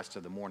for the rest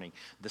of the morning.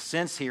 The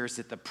sense here is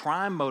that the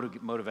prime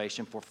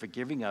motivation for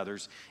forgiving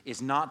others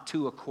is not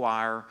to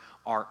acquire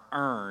or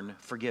earn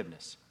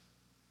forgiveness.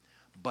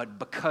 but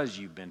because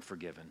you've been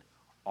forgiven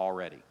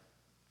already.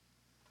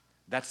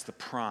 That's the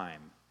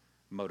prime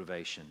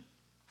motivation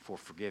for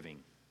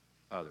forgiving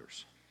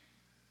others.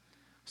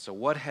 So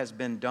what has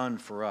been done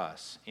for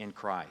us in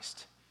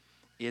Christ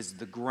is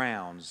the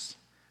grounds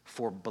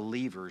for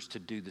believers to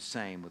do the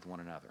same with one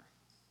another.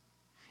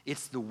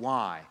 It's the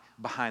why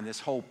behind this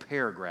whole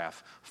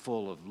paragraph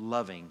full of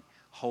loving,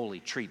 holy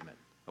treatment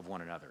of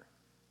one another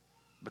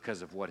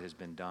because of what has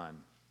been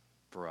done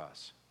for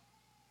us.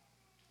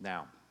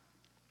 Now,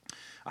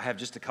 I have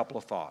just a couple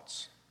of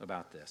thoughts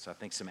about this. I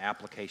think some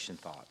application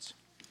thoughts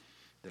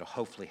that'll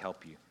hopefully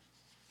help you.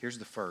 Here's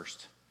the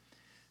first.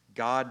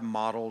 God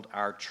modeled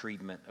our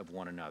treatment of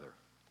one another.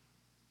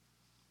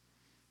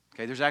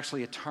 Okay, there's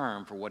actually a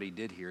term for what he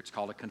did here. It's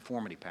called a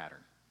conformity pattern.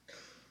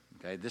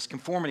 Okay, this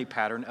conformity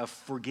pattern of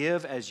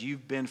forgive as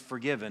you've been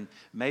forgiven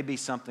may be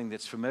something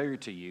that's familiar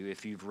to you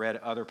if you've read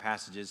other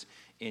passages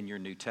in your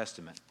New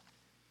Testament.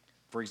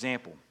 For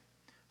example,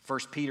 1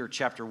 Peter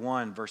chapter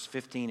 1, verse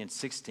 15 and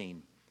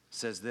 16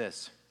 says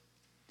this,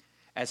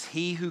 "As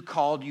he who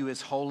called you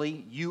is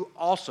holy, you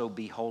also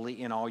be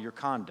holy in all your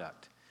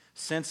conduct.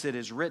 Since it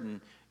is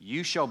written,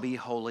 you shall be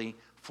holy,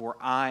 for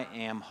I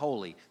am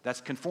holy." That's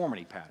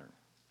conformity pattern.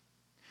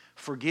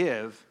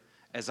 Forgive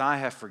as I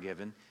have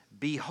forgiven.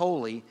 Be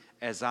holy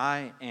as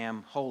I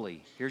am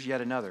holy. Here's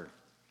yet another.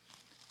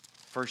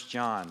 1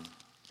 John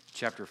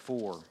chapter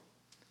 4,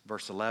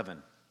 verse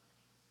 11.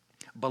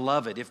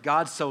 "Beloved, if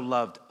God so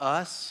loved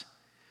us,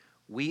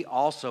 we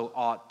also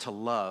ought to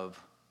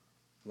love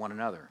one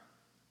another."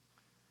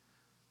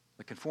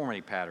 The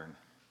conformity pattern.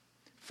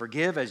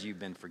 Forgive as you've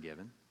been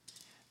forgiven.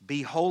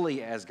 Be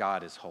holy as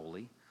God is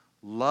holy.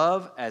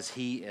 Love as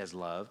he is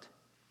loved.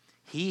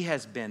 He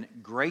has been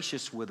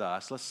gracious with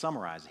us. Let's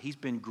summarize it. He's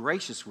been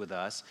gracious with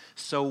us,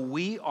 so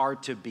we are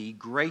to be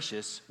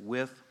gracious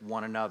with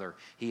one another.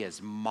 He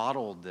has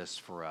modeled this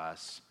for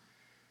us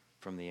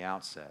from the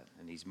outset,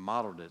 and he's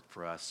modeled it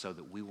for us so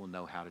that we will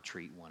know how to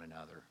treat one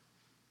another.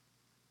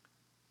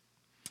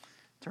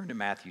 Turn to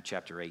Matthew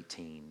chapter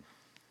 18.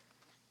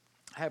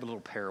 I have a little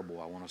parable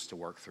I want us to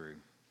work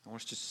through. I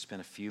want us just to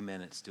spend a few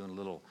minutes doing a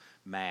little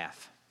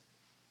math.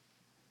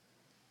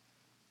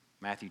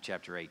 Matthew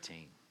chapter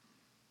 18.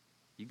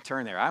 You can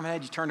turn there. I haven't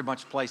had you turn a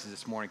bunch of places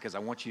this morning because I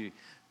want you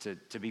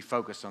to be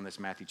focused on this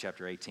Matthew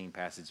chapter 18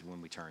 passage when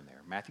we turn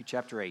there. Matthew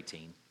chapter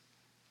 18.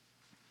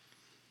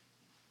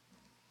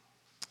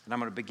 And I'm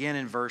going to begin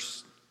in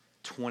verse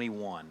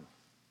 21.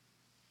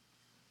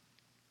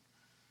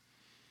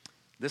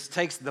 This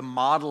takes the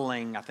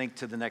modeling, I think,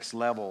 to the next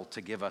level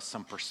to give us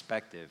some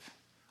perspective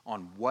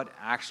on what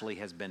actually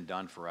has been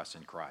done for us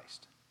in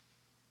Christ,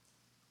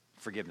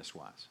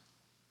 forgiveness-wise.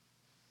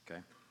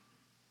 Okay?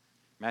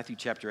 Matthew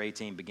chapter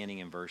 18, beginning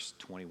in verse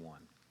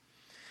 21.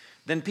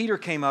 "Then Peter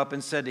came up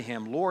and said to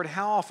him, 'Lord,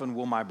 how often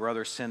will my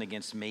brother sin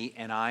against me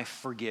and I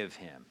forgive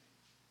him?'"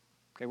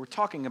 Okay, we're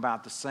talking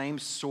about the same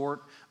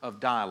sort of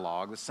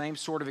dialogue, the same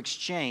sort of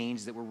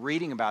exchange that we're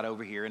reading about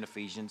over here in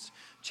Ephesians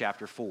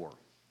chapter 4.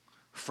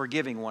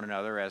 Forgiving one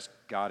another as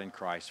God in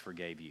Christ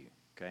forgave you.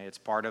 Okay, it's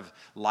part of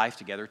life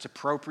together. It's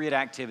appropriate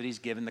activities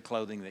given the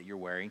clothing that you're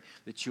wearing,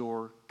 that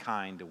you're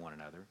kind to one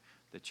another,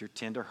 that you're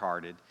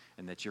tender-hearted,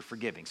 and that you're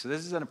forgiving. So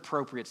this is an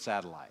appropriate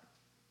satellite.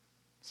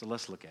 So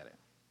let's look at it.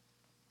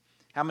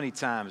 How many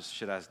times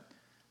should I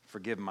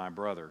forgive my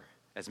brother?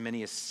 As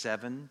many as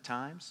 7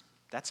 times?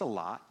 That's a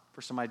lot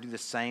for somebody to do the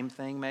same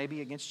thing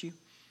maybe against you.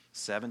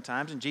 7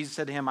 times. And Jesus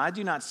said to him, "I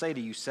do not say to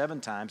you 7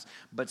 times,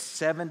 but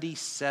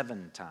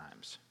 77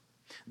 times.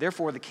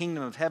 Therefore, the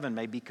kingdom of heaven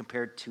may be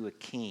compared to a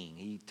king."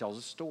 He tells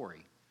a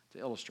story to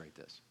illustrate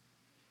this.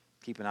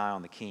 Keep an eye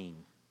on the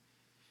king.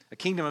 "A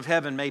kingdom of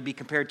heaven may be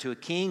compared to a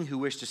king who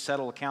wished to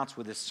settle accounts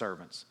with his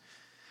servants.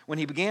 When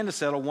he began to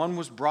settle, one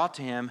was brought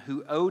to him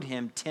who owed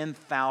him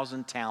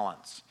 10,000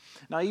 talents.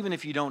 Now, even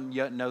if you don't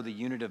yet know the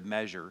unit of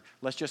measure,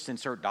 let's just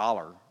insert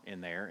dollar in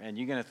there, and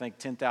you're going to think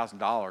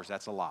 $10,000,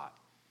 that's a lot.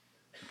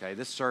 Okay,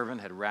 this servant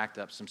had racked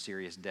up some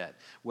serious debt.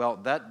 Well,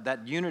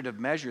 that unit of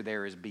measure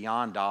there is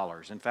beyond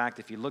dollars. In fact,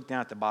 if you look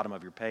down at the bottom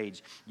of your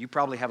page, you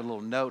probably have a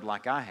little note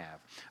like I have.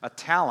 A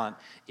talent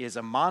is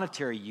a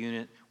monetary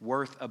unit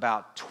worth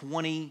about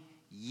 20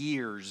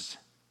 years'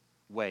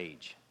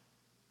 wage.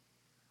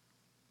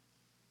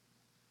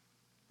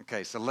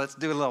 Okay, so let's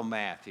do a little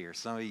math here.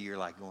 Some of you are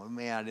like, "Oh,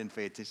 man, I didn't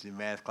pay attention to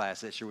math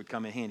class. That sure would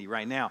come in handy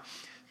right now."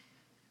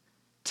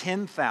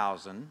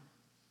 10,000,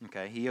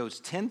 okay, he owes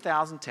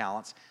 10,000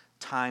 talents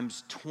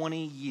times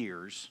 20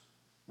 years'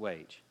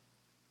 wage.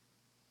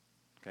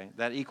 Okay,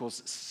 that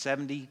equals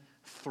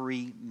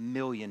 73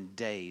 million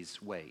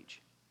days'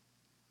 wage.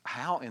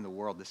 How in the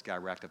world this guy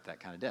racked up that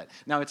kind of debt?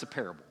 Now, it's a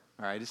parable,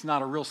 all right? It's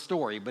not a real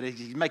story, but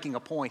he's making a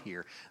point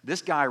here.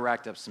 This guy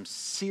racked up some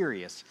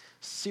serious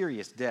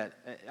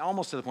debt,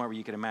 almost to the point where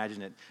you could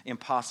imagine it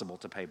impossible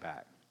to pay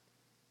back.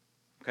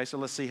 Okay, so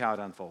let's see how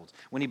it unfolds.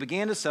 "When he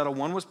began to settle,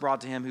 one was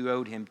brought to him who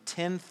owed him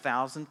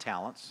 10,000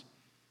 talents,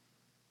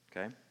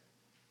 okay,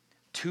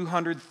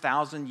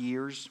 200,000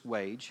 years'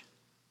 wage.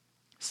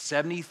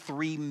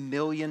 73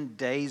 million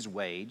days'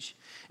 wage.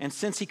 And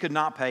since he could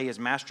not pay, his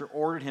master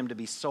ordered him to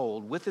be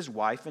sold with his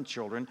wife and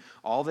children,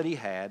 all that he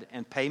had,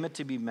 and payment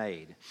to be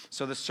made.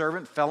 So the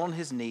servant fell on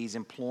his knees,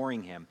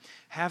 imploring him,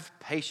 'Have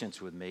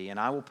patience with me, and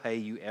I will pay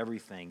you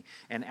everything.'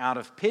 And out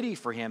of pity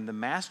for him, the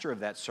master of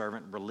that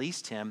servant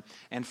released him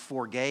and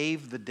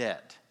forgave the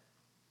debt."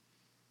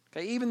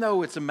 Okay, even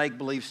though it's a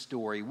make-believe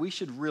story, we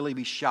should really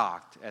be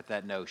shocked at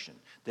that notion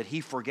that he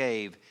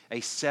forgave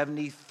a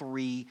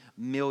 73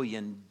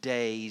 million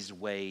days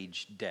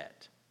wage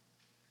debt.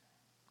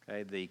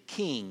 Okay, the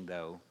king,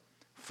 though,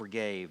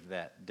 forgave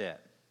that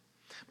debt.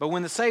 But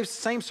when the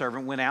same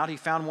servant went out, he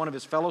found one of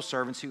his fellow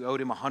servants who owed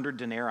him 100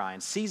 denarii,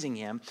 and seizing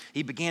him,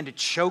 he began to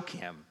choke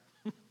him,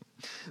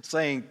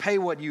 saying, "Pay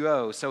what you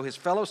owe." So his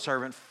fellow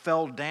servant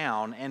fell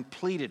down and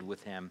pleaded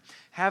with him,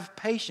 "Have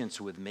patience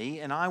with me,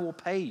 and I will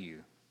pay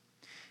you."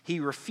 He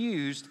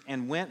refused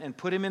and went and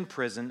put him in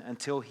prison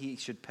until he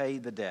should pay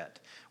the debt.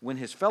 When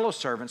his fellow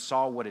servants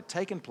saw what had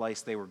taken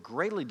place, they were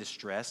greatly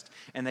distressed,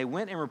 and they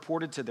went and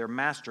reported to their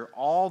master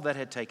all that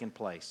had taken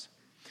place.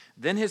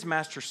 Then his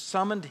master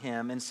summoned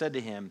him and said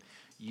to him,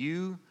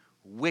 "You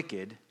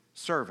wicked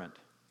servant,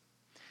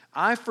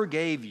 I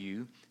forgave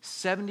you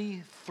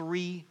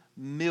 73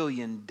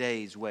 million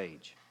days'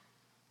 wage.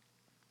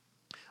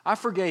 I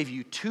forgave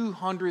you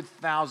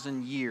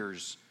 200,000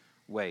 years'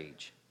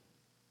 wage,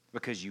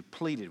 because you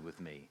pleaded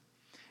with me.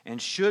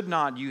 And should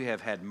not you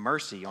have had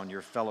mercy on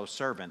your fellow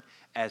servant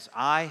as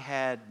I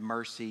had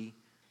mercy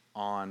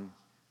on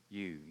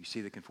you?" You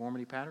see the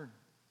conformity pattern?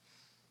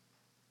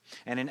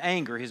 And in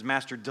anger, his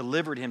master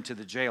delivered him to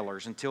the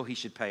jailers until he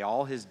should pay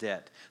all his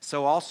debt.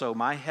 So also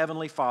my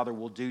heavenly Father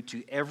will do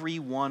to every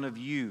one of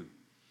you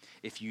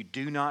if you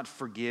do not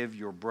forgive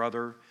your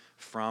brother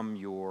from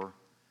your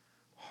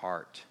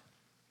heart.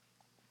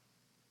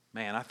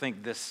 Man, I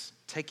think this,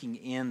 taking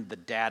in the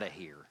data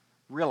here,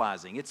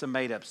 realizing it's a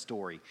made-up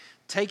story,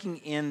 taking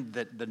in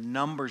the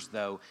numbers,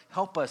 though,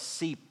 help us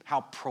see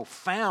how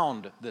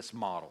profound this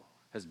model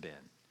has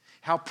been,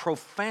 how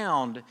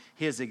profound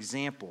his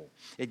example.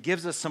 It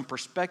gives us some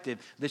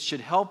perspective that should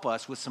help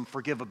us with some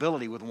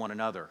forgivability with one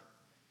another.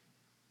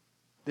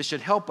 This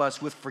should help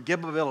us with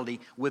forgivability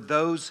with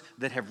those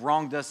that have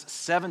wronged us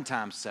 7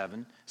 times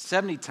 7,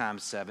 70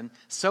 times 7,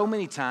 so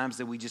many times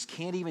that we just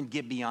can't even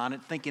get beyond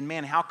it, thinking,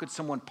 man, how could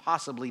someone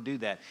possibly do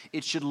that?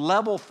 It should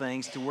level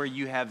things to where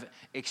you have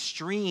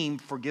extreme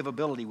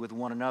forgivability with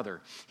one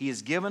another. He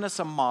has given us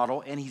a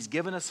model, and he's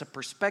given us a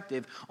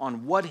perspective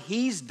on what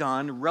he's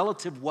done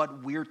relative to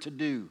what we're to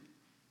do.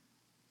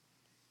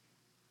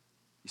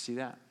 You see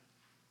that?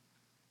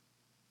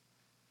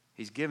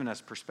 He's given us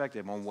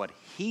perspective on what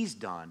he's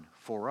done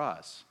for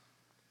us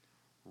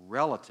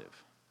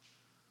relative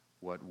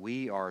what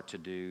we are to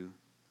do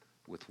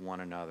with one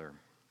another.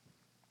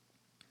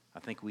 I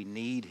think we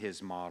need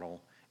his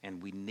model,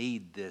 and we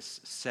need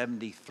this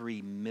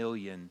 73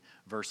 million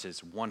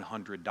versus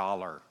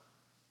 $100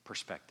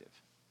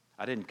 perspective.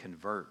 I didn't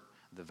convert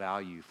the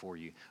value for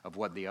you of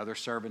what the other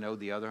servant owed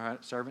the other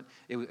servant.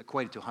 It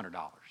equated to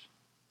 $100.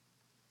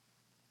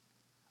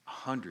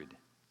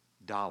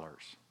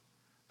 $100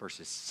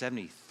 versus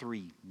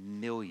 73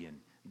 million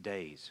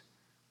days'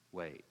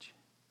 wage.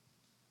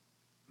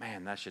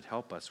 Man, that should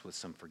help us with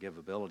some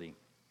forgivability,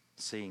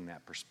 seeing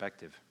that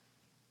perspective.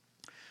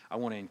 I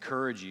want to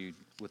encourage you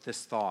with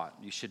this thought.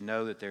 You should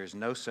know that there is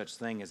no such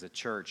thing as a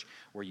church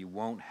where you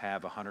won't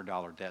have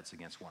 $100 debts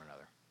against one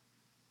another.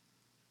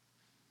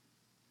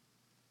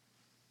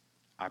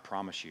 I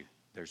promise you,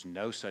 there's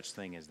no such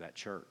thing as that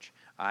church.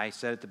 I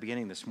said at the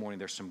beginning this morning,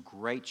 there's some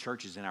great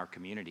churches in our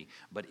community,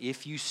 but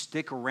if you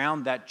stick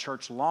around that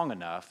church long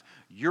enough,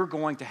 you're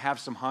going to have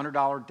some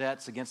 $100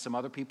 debts against some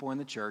other people in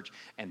the church,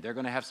 and they're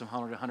going to have some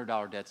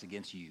 $100 debts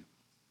against you.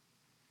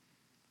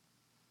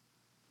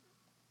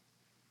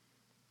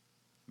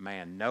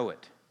 Man, know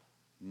it.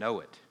 Know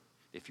it.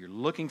 If you're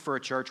looking for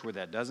a church where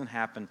that doesn't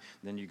happen,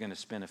 then you're going to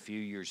spend a few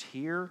years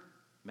here,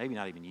 maybe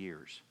not even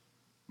years,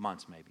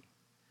 months maybe.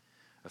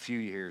 A few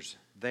years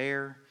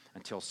there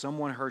until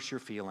someone hurts your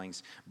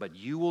feelings, but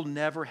you will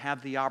never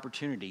have the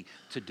opportunity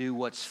to do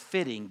what's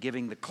fitting,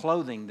 giving the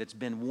clothing that's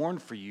been worn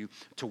for you,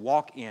 to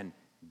walk in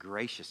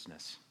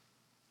graciousness,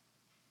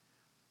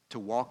 to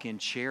walk in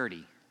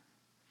charity,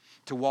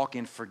 to walk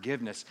in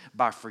forgiveness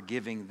by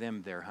forgiving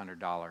them their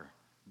 $100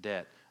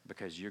 debt,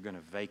 because you're going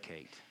to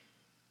vacate.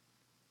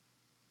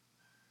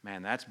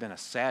 Man, that's been a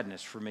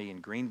sadness for me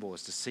in Greenville,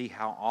 is to see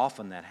how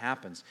often that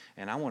happens.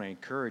 And I want to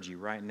encourage you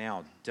right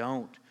now,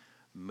 don't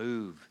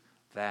move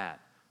that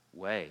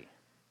way.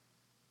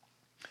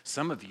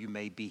 Some of you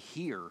may be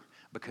here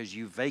because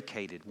you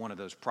vacated one of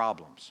those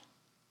problems.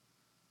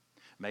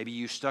 Maybe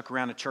you stuck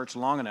around a church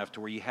long enough to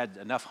where you had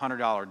enough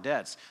 $100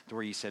 debts to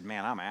where you said,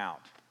 man, I'm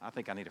out. I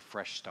think I need a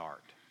fresh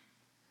start.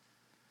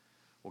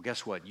 Well,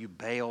 guess what? You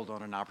bailed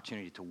on an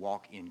opportunity to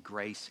walk in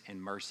grace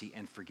and mercy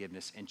and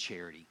forgiveness and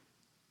charity.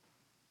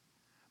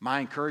 My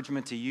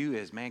encouragement to you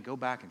is, man, go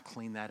back and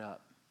clean that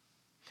up.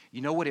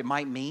 You know what it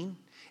might mean?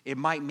 It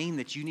might mean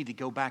that you need to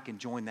go back and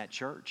join that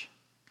church.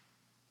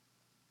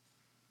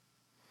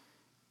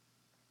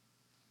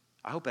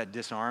 I hope that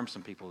disarms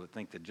some people that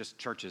think that just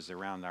churches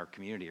around our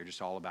community are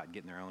just all about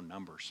getting their own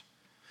numbers.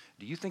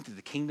 Do you think that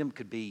the kingdom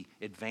could be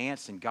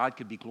advanced and God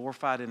could be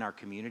glorified in our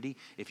community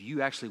if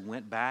you actually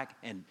went back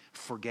and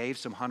forgave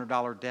some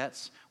 $100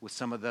 debts with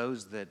some of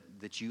those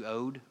that you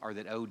owed or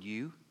that owed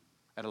you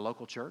at a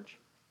local church?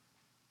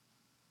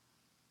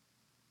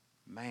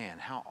 Man,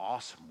 how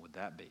awesome would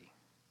that be?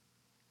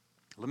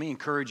 Let me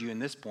encourage you in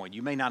this point.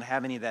 You may not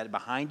have any of that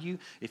behind you.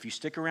 If you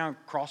stick around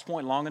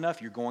Crosspoint long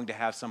enough, you're going to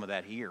have some of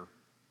that here.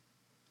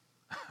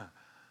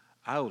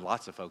 I owe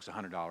lots of folks a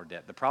 $100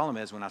 debt. The problem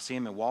is when I see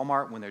them in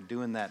Walmart, when they're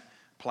doing that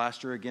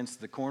plaster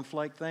against the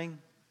cornflake thing,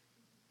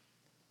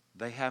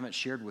 they haven't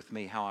shared with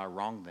me how I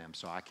wronged them,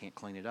 so I can't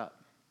clean it up.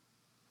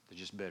 They're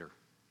just bitter.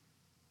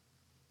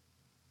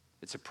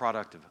 It's a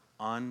product of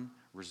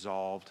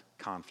unresolved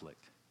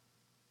conflict.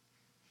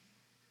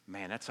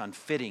 Man, that's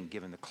unfitting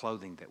given the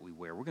clothing that we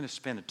wear. We're going to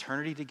spend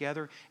eternity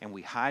together and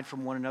we hide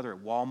from one another at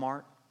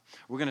Walmart.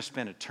 We're going to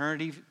spend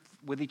eternity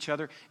with each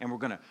other and we're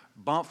going to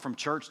bump from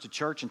church to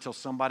church until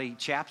somebody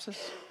chaps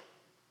us.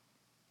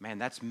 Man,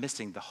 that's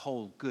missing the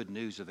whole good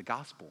news of the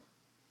gospel.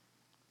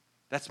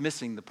 That's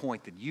missing the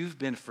point that you've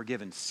been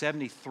forgiven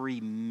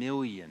 73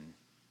 million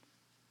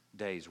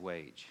days'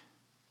 wage.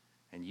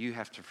 And you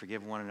have to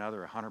forgive one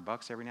another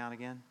 $100 every now and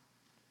again?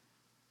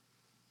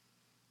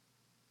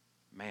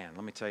 Man,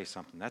 let me tell you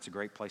something. That's a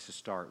great place to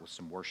start with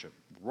some worship.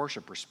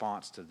 Worship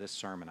response to this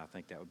sermon, I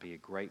think that would be a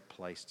great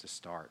place to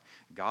start.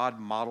 God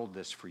modeled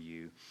this for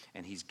you,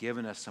 and He's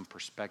given us some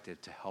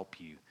perspective to help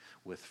you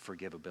with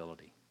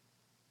forgivability.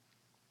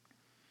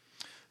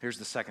 Here's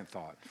the second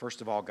thought.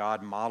 First of all,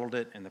 God modeled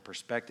it, and the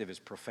perspective is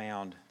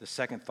profound. The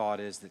second thought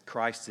is that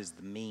Christ is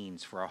the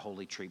means for our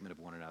holy treatment of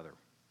one another.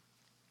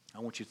 I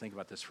want you to think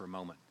about this for a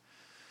moment.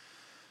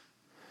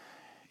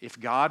 If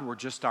God were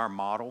just our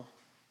model,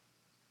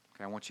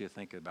 I want you to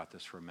think about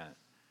this for a minute.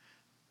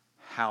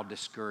 How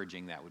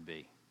discouraging that would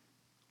be.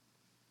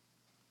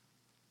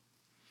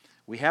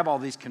 We have all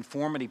these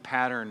conformity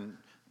pattern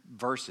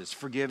verses.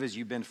 Forgive as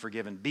you've been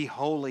forgiven. Be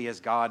holy as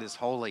God is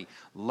holy.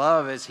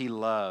 Love as He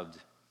loved.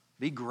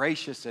 Be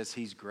gracious as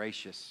He's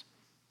gracious.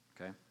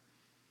 Okay?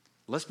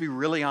 Let's be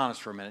really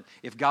honest for a minute.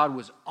 If God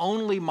was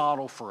only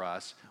model for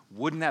us,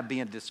 wouldn't that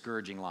be a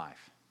discouraging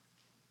life?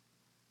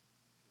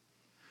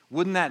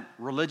 Wouldn't that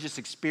religious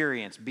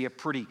experience be a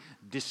pretty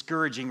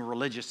discouraging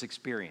religious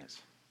experience?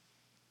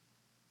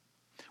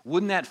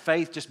 Wouldn't that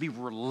faith just be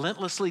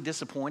relentlessly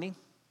disappointing?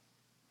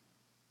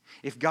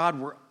 If God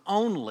were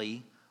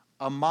only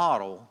a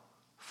model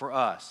for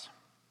us.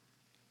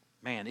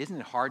 Man, isn't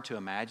it hard to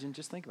imagine?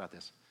 Just think about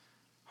this.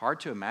 Hard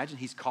to imagine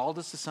He's called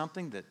us to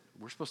something that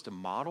we're supposed to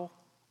model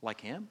like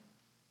Him?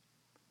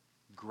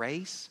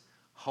 Grace,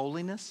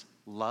 holiness,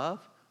 love,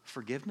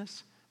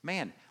 forgiveness.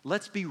 Man,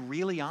 let's be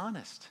really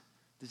honest.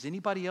 Does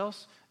anybody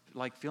else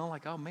feeling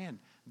like, oh man,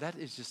 that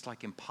is just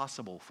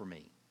impossible for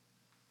me?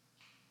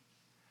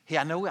 Hey,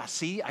 I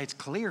see, it's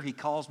clear He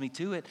calls me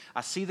to it.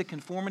 I see the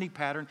conformity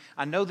pattern.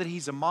 I know that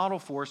He's a model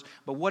for us,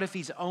 but what if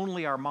He's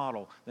only our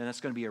model? Then that's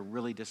going to be a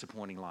really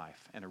disappointing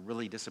life and a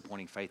really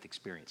disappointing faith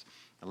experience.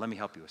 Now let me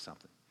help you with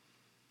something.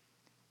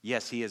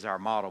 Yes, He is our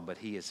model, but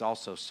He is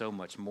also so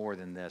much more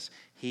than this.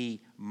 He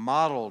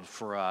modeled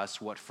for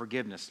us what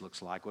forgiveness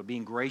looks like, what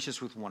being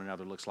gracious with one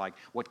another looks like,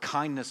 what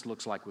kindness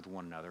looks like with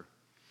one another,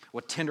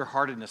 what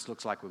tenderheartedness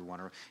looks like with one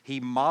another. He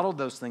modeled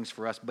those things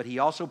for us, but He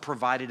also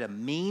provided a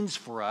means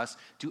for us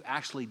to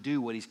actually do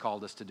what He's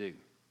called us to do.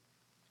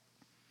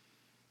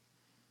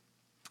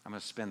 I'm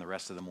going to spend the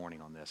rest of the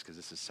morning on this because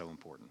this is so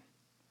important.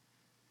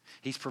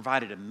 He's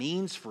provided a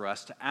means for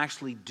us to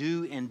actually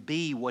do and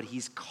be what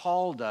He's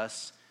called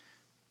us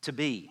to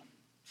be.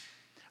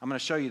 I'm going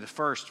to show you the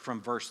first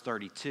from verse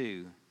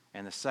 32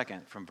 and the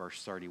second from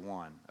verse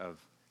 31 of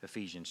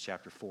Ephesians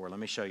chapter 4. Let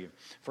me show you.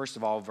 First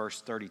of all,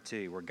 verse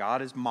 32, where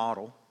God is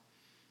model.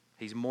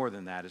 He's more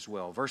than that as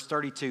well. Verse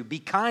 32, be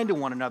kind to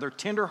one another,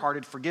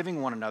 tenderhearted,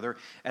 forgiving one another,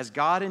 as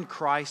God in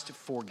Christ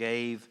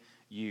forgave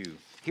you.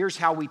 Here's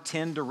how we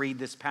tend to read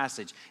this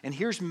passage. And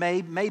here's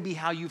maybe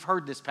how you've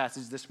heard this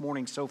passage this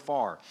morning so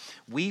far.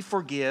 We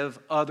forgive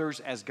others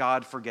as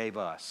God forgave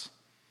us.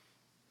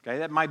 Okay,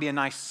 that might be a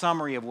nice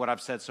summary of what I've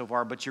said so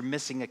far, but you're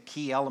missing a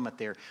key element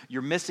there.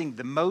 You're missing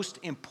the most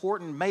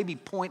important, maybe,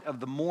 point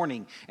of the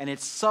morning, and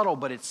it's subtle,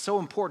 but it's so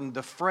important,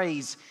 the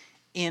phrase,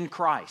 in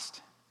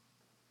Christ.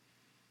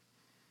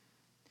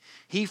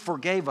 He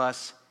forgave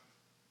us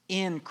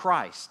in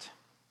Christ.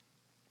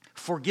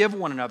 Forgive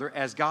one another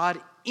as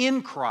God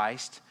in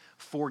Christ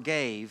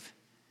forgave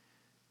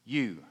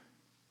you.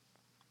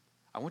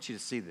 I want you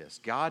to see this.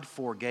 God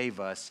forgave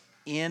us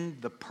in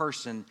the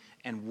person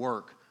and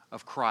work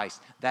of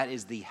Christ. That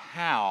is the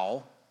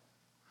how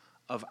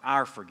of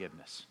our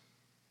forgiveness.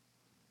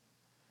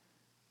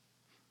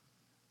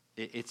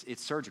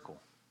 It's surgical.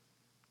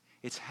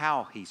 It's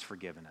how He's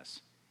forgiven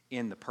us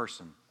in the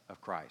person of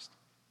Christ.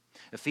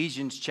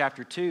 Ephesians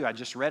chapter 2, I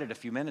just read it a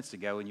few minutes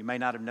ago, and you may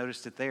not have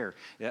noticed it there,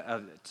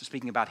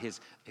 speaking about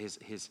his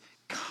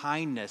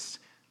kindness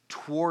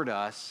toward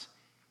us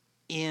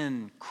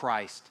in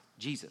Christ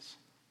Jesus.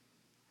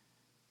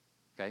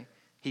 Okay?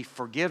 He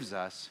forgives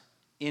us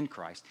in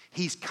Christ.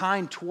 He's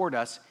kind toward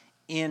us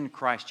in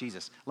Christ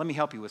Jesus. Let me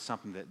help you with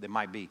something that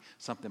might be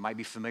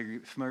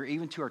familiar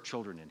even to our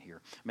children in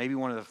here. Maybe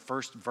one of the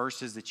first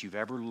verses that you've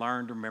ever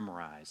learned or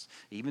memorized,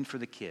 even for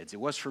the kids. It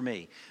was for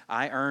me.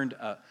 I earned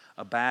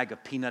a bag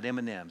of peanut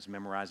M&Ms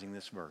memorizing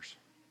this verse.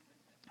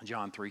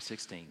 John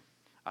 3:16.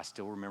 I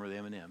still remember the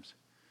M&Ms.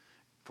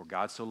 For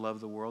God so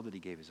loved the world that he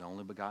gave his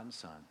only begotten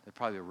Son. There's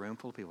probably a room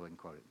full of people that can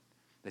quote it.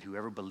 That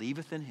whoever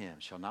believeth in him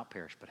shall not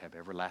perish but have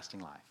everlasting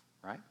life.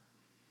 Right?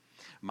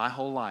 My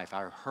whole life,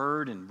 I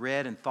heard and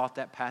read and thought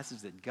that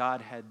passage that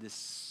God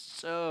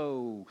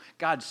so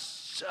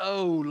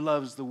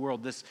loves the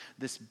world.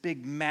 This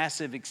big,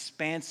 massive,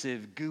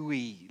 expansive,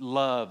 gooey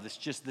love. That's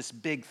just this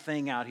big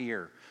thing out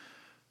here.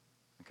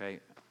 Okay,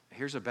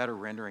 here's a better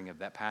rendering of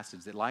that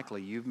passage that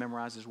likely you've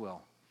memorized as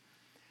well.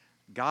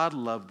 God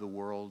loved the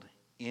world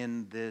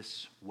in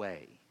this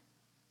way.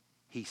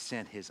 He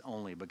sent his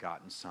only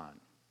begotten Son,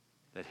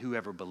 that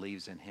whoever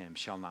believes in him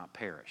shall not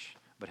perish,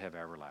 but have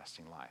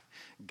everlasting life.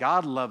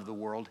 God loved the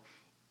world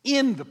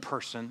in the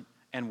person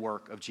and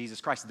work of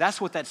Jesus Christ. That's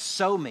what that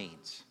so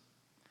means.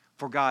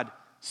 For God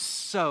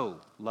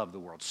so loved the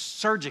world,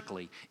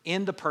 surgically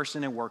in the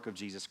person and work of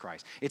Jesus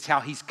Christ. It's how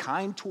he's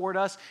kind toward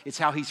us. It's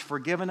how he's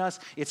forgiven us.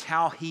 It's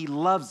how he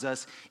loves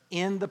us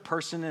in the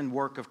person and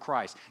work of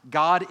Christ.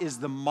 God is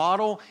the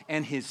model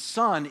and his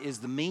Son is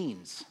the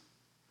means.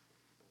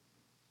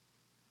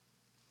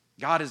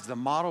 God is the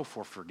model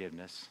for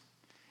forgiveness,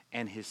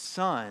 and his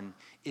Son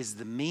is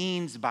the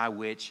means by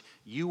which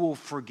you will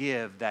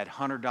forgive that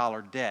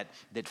 $100 debt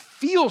that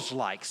feels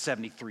like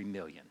 $73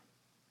 million.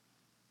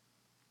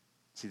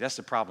 See, that's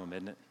the problem,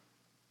 isn't it?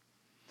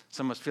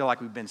 Some of us feel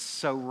like we've been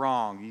so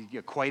wrong. You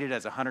equate it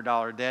as a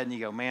 $100 debt, and you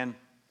go, man,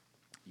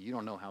 you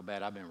don't know how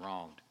bad I've been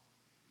wronged.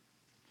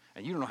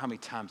 And you don't know how many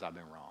times I've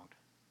been wronged.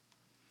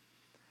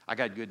 I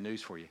got good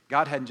news for you.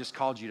 God hadn't just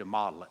called you to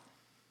model it.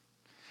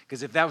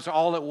 Because if that was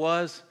all it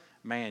was,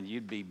 man,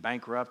 you'd be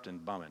bankrupt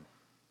and bumming.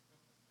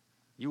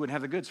 You wouldn't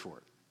have the goods for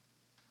it.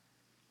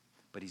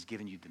 But he's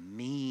given you the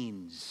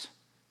means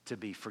to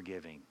be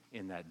forgiving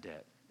in that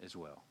debt as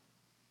well.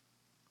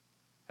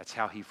 That's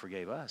how he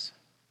forgave us.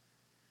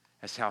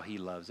 That's how he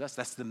loves us.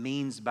 That's the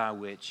means by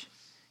which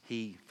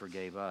he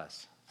forgave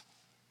us.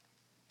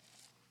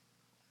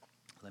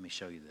 Let me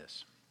show you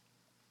this.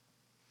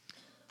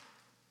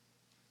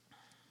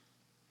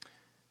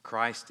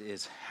 Christ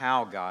is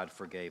how God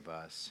forgave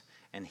us,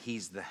 and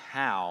he's the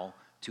how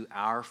to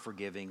our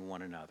forgiving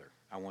one another.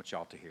 I want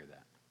y'all to hear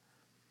that.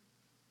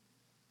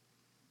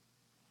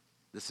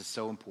 This is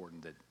so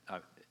important that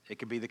it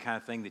could be the kind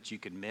of thing that you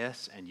could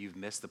miss, and you've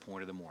missed the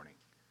point of the morning.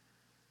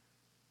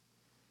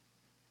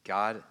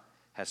 God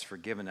has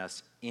forgiven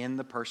us in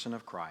the person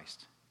of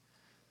Christ.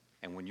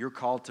 And when you're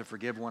called to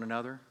forgive one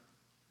another,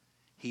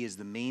 he is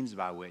the means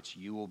by which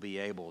you will be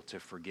able to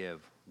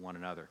forgive one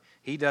another.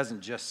 He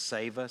doesn't just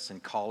save us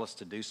and call us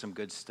to do some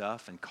good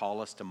stuff and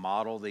call us to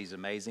model these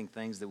amazing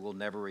things that we'll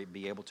never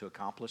be able to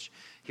accomplish.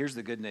 Here's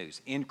the good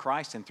news. In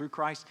Christ and through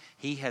Christ,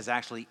 he has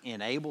actually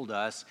enabled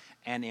us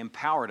and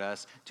empowered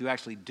us to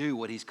actually do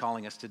what he's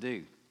calling us to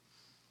do.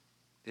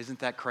 Isn't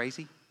that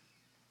crazy?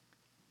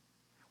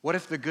 What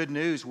if the good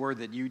news were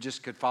that you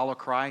just could follow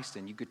Christ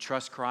and you could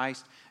trust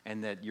Christ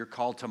and that you're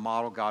called to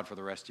model God for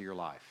the rest of your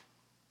life?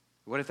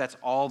 What if that's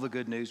all the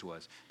good news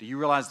was? Do you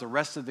realize the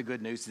rest of the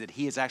good news is that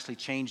he has actually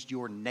changed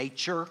your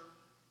nature?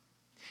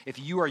 If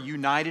you are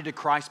united to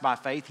Christ by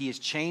faith, he has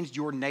changed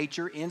your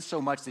nature in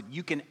so much that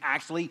you can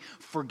actually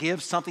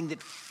forgive something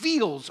that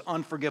feels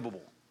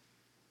unforgivable.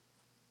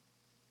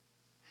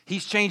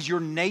 He's changed your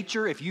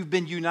nature if you've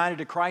been united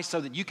to Christ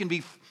so that you can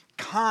be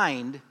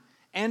kind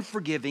and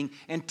forgiving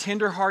and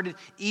tenderhearted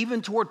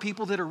even toward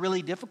people that are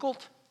really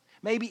difficult.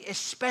 Maybe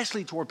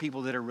especially toward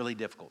people that are really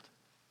difficult.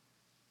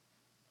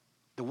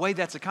 The way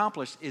that's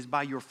accomplished is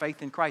by your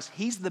faith in Christ.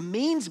 He's the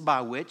means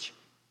by which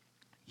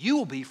you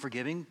will be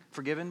forgiving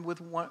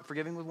with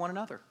one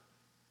another.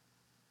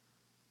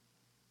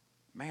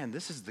 Man,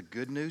 this is the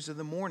good news of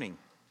the morning.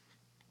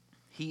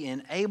 He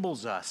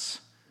enables us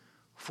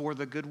for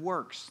the good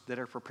works that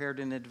are prepared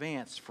in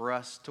advance for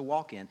us to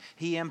walk in.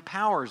 He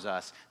empowers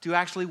us to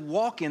actually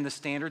walk in the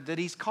standard that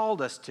he's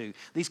called us to.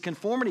 These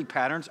conformity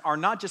patterns are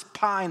not just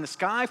pie in the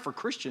sky for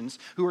Christians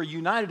who are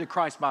united to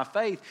Christ by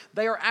faith.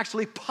 They are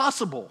actually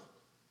possible.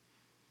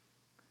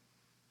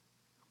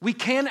 We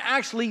can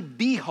actually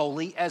be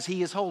holy as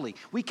he is holy.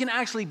 We can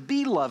actually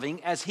be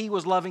loving as he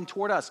was loving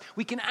toward us.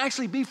 We can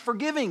actually be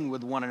forgiving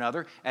with one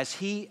another as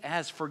he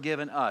has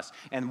forgiven us.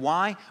 And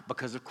why?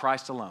 Because of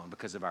Christ alone,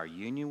 because of our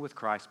union with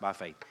Christ by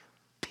faith.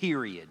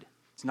 Period.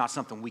 It's not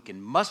something we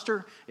can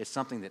muster. It's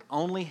something that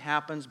only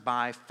happens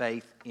by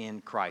faith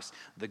in Christ.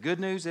 The good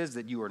news is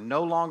that you are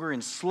no longer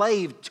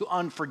enslaved to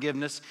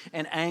unforgiveness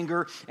and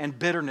anger and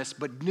bitterness,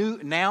 but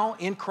now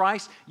in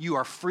Christ, you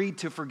are free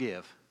to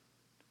forgive.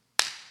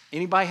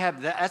 Anybody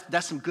have that?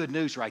 That's some good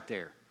news right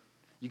there.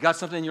 You got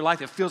something in your life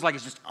that feels like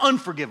it's just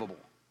unforgivable.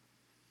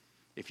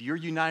 If you're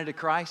united to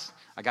Christ,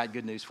 I got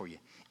good news for you.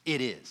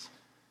 It is.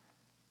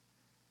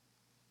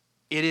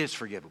 It is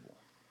forgivable.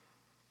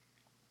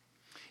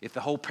 If the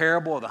whole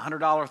parable of the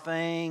 $100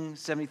 thing,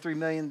 $73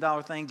 million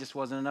thing just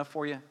wasn't enough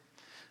for you,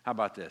 how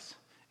about this?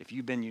 If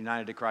you've been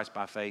united to Christ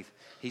by faith,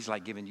 he's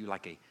like giving you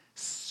like a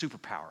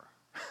superpower.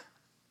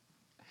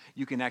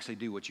 You can actually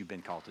do what you've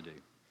been called to do.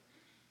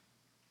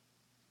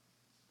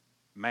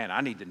 Man,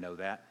 I need to know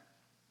that.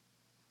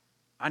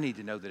 I need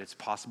to know that it's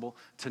possible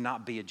to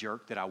not be a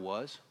jerk that I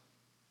was.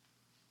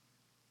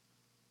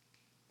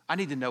 I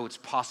need to know it's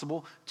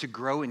possible to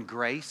grow in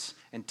grace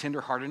and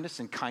tenderheartedness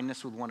and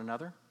kindness with one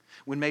another.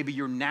 When maybe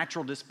your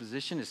natural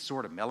disposition is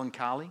sort of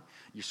melancholy,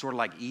 you're sort of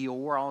like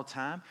Eeyore all the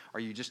time, or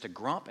you're just a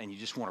grump and you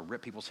just want to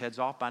rip people's heads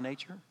off by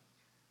nature.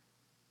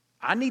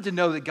 I need to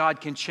know that God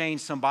can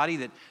change somebody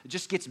that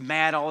just gets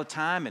mad all the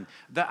time. And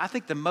I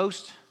think the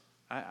most,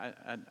 I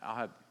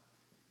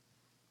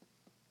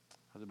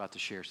was about to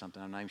share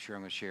something. I'm not even sure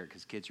I'm going to share it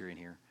because kids are in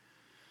here.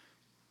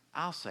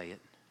 I'll say it.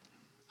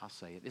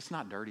 It's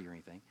not dirty or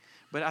anything.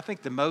 But I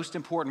think the most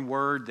important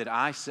word that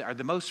I said, or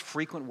the most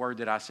frequent word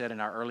that I said in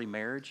our early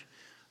marriage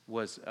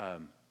was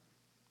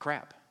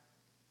crap.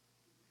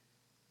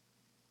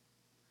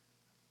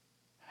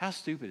 How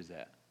stupid is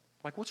that?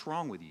 Like, what's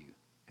wrong with you?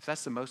 If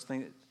that's the most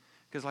thing,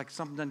 because like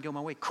something doesn't go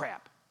my way,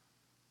 crap.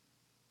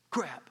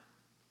 Can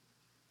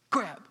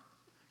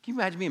you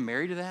imagine being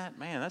married to that?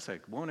 Man, that's a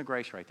woman of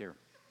grace right there.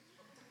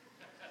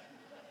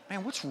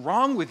 Man, what's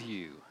wrong with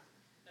you?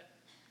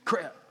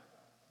 Crap.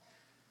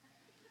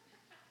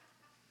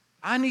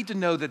 I need to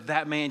know that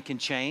that man can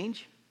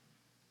change.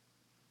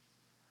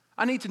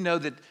 I need to know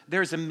that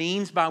there's a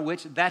means by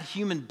which that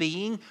human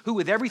being, who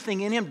with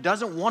everything in him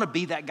doesn't want to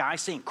be that guy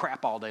saying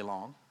crap all day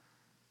long,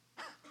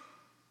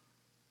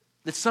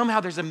 that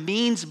somehow there's a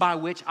means by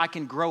which I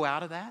can grow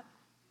out of that.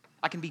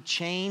 I can be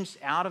changed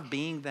out of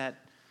being that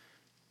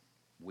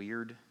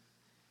weird,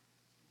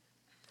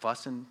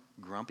 fussing,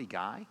 grumpy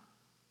guy.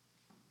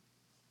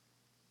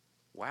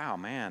 Wow,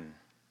 man.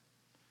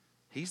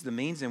 He's the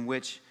means in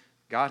which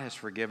God has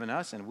forgiven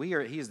us, and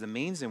He is the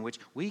means in which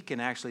we can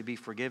actually be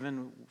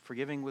forgiving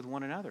with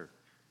one another.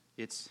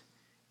 It's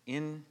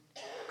in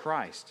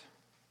Christ.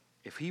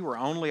 If He were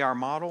only our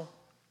model,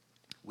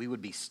 we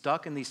would be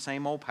stuck in these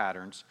same old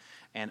patterns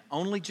and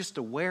only just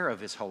aware of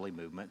His holy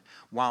movement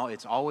while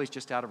it's always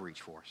just out of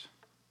reach for us.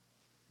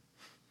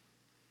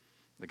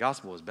 The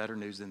gospel is better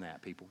news than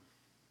that, people.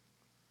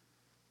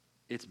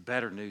 It's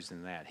better news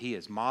than that. He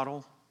is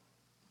model,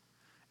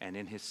 and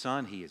in His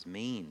Son, He is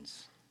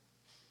means.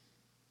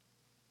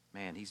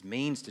 Man, He's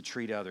means to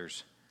treat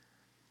others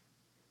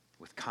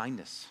with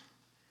kindness,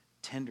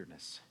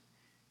 tenderness,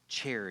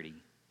 charity,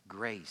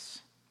 grace,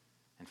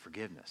 and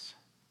forgiveness.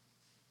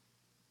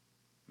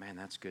 Man,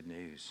 that's good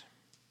news.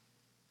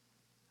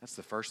 That's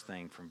the first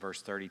thing from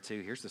verse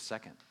 32. Here's the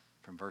second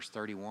from verse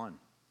 31.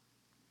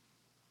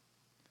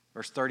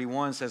 Verse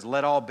 31 says,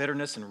 "Let all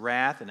bitterness and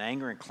wrath and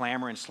anger and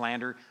clamor and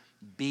slander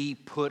be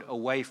put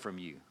away from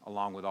you,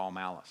 along with all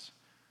malice."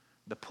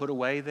 The put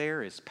away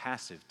there is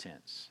passive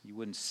tense. You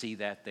wouldn't see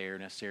that there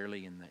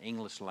necessarily in the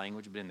English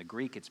language, but in the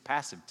Greek it's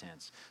passive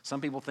tense. Some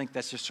people think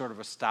that's just sort of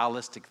a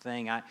stylistic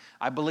thing.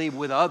 I believe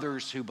with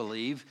others who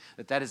believe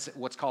that is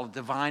what's called a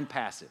divine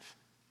passive,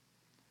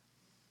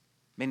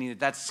 meaning that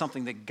that's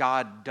something that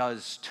God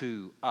does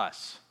to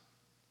us.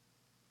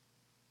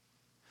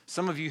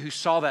 Some of you who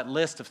saw that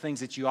list of things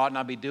that you ought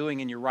not be doing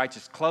in your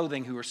righteous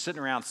clothing, who are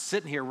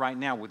sitting here right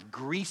now with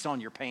grease on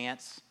your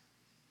pants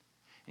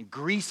and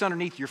grease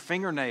underneath your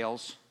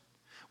fingernails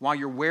while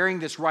you're wearing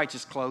this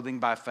righteous clothing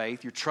by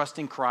faith, you're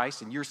trusting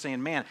Christ, and you're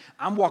saying, man,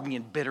 I'm walking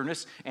in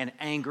bitterness and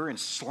anger and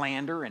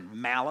slander and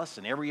malice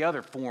and every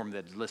other form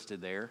that's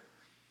listed there.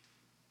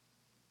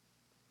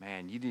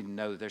 Man, you didn't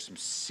know that there's some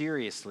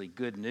seriously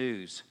good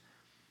news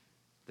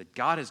that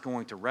God is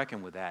going to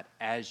reckon with that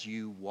as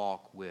you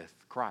walk with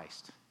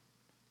Christ.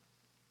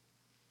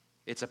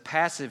 It's a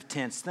passive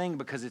tense thing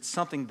because it's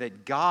something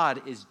that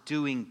God is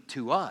doing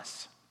to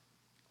us.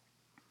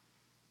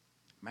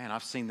 Man,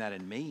 I've seen that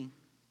in me.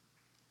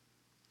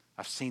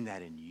 I've seen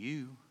that in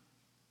you.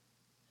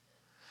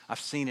 I've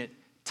seen it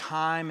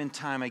time and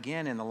time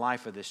again in the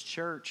life of this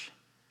church,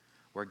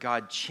 where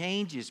God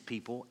changes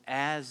people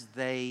as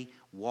they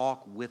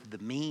walk with the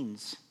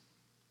means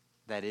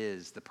that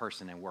is the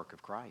person and work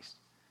of Christ.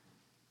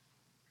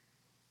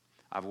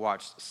 I've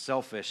watched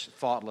selfish,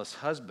 thoughtless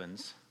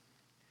husbands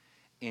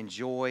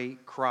enjoy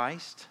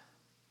Christ,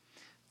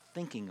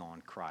 thinking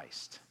on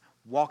Christ,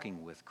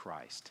 walking with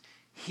Christ,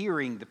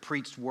 hearing the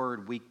preached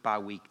word week by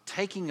week,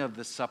 taking of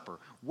the supper,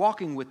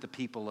 walking with the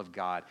people of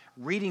God,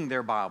 reading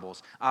their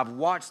Bibles. I've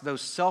watched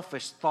those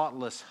selfish,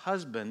 thoughtless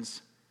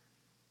husbands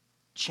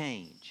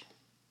change.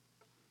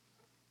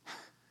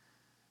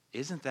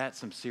 Isn't that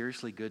some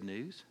seriously good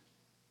news?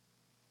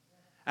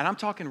 And I'm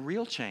talking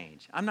real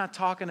change. I'm not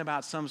talking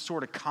about some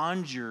sort of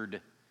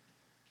conjured,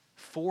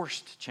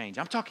 forced change.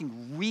 I'm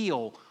talking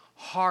real,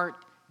 heart,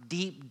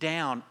 deep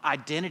down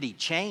identity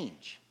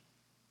change.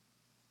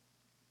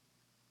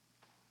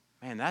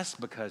 Man, that's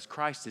because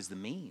Christ is the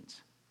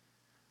means.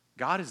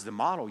 God is the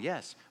model,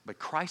 yes, but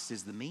Christ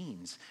is the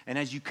means. And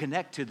as you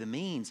connect to the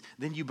means,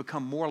 then you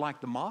become more like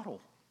the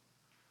model.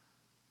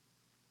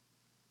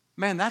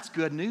 Man, that's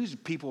good news,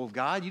 people of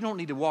God. You don't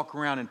need to walk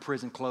around in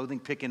prison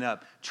clothing, picking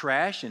up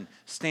trash and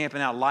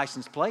stamping out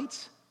license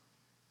plates.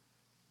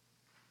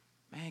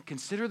 Man,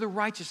 consider the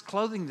righteous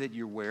clothing that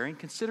you're wearing.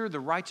 Consider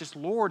the righteous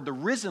Lord, the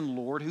risen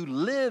Lord who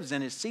lives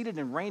and is seated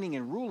and reigning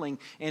and ruling.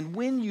 And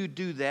when you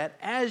do that,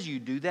 as you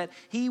do that,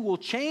 He will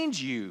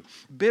change you.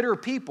 Bitter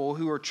people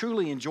who are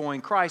truly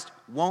enjoying Christ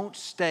won't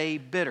stay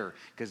bitter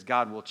because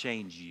God will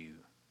change you.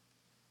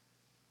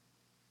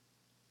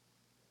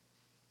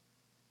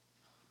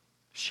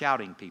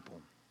 Shouting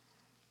people,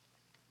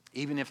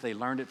 even if they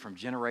learned it from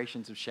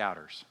generations of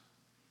shouters.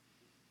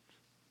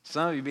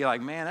 Some of you be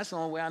like, man, that's the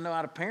only way I know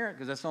how to parent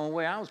because that's the only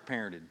way I was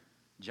parented.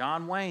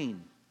 John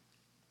Wayne.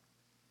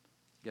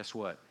 Guess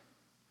what?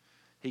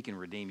 He can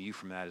redeem you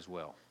from that as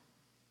well.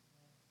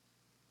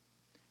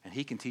 And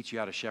He can teach you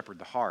how to shepherd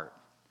the heart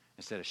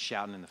instead of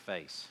shouting in the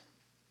face.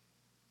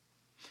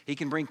 He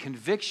can bring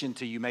conviction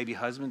to you, maybe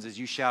husbands, as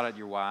you shout at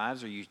your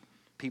wives or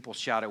people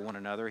shout at one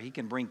another. He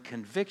can bring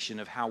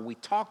conviction of how we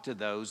talk to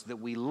those that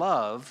we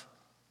love.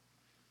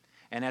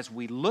 And as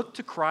we look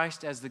to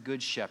Christ as the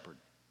Good Shepherd,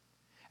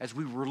 as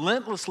we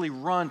relentlessly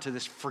run to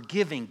this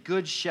forgiving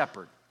Good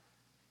Shepherd,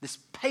 this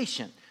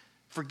patient,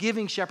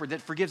 forgiving Shepherd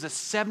that forgives us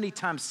 70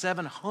 times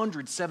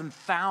 700,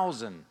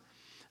 7,000,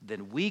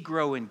 then we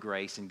grow in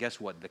grace, and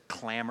guess what? The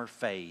clamor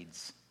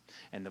fades,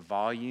 and the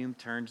volume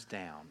turns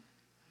down.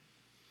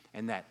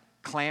 And that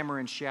clamor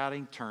and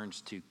shouting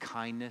turns to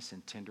kindness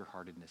and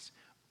tenderheartedness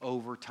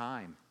over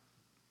time.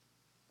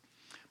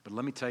 But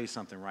let me tell you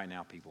something right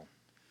now, people.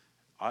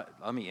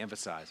 Let me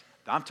emphasize.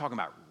 I'm talking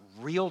about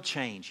real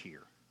change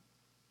here.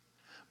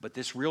 But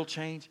this real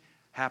change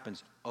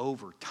happens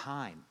over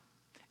time.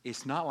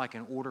 It's not like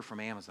an order from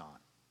Amazon.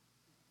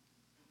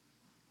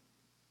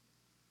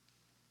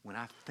 When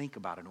I think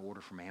about an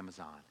order from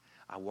Amazon,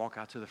 I walk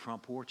out to the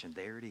front porch and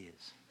there it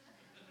is.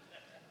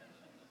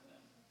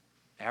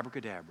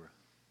 Abracadabra.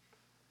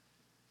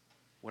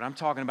 What I'm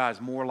talking about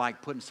is more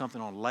like putting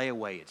something on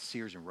layaway at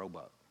Sears and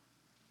Roebuck.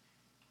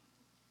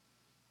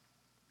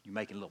 You're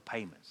making little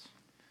payments.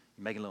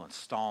 You're making little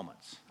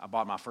installments. I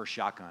bought my first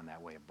shotgun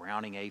that way, a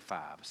Browning A5.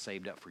 I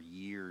saved up for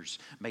years,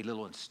 made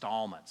little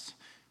installments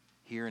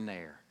here and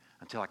there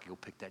until I could go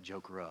pick that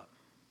joker up.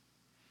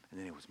 And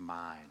then it was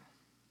mine.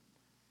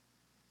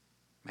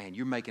 Man,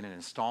 you're making an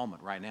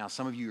installment right now.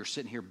 Some of you are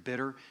sitting here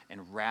bitter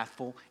and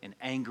wrathful and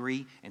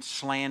angry and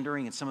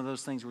slandering and some of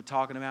those things we're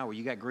talking about where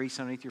you got grease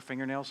underneath your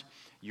fingernails.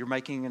 You're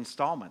making an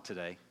installment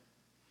today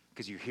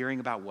because you're hearing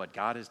about what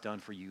God has done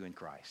for you in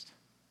Christ.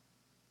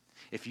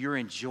 If you're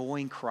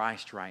enjoying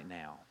Christ right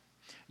now,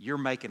 you're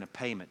making a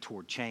payment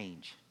toward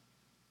change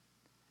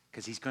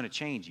because He's going to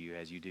change you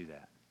as you do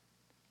that.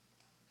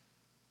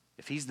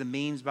 If He's the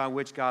means by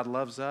which God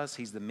loves us,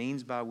 He's the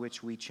means by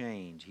which we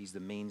change. He's the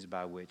means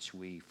by which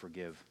we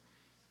forgive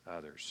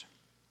others.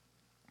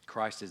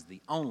 Christ is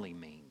the only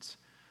means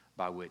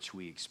by which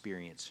we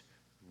experience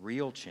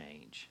real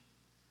change.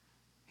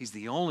 He's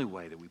the only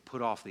way that we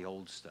put off the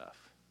old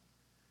stuff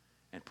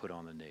and put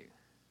on the new.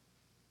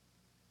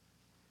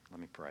 Let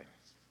me pray.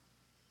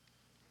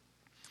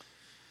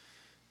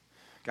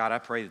 God, I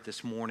pray that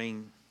this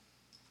morning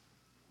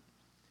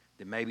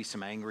that maybe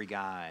some angry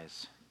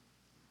guys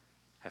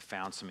have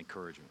found some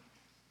encouragement.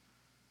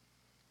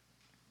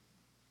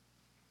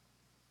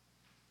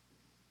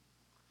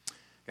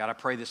 God, I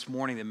pray this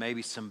morning that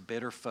maybe some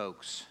bitter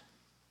folks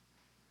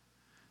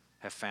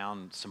have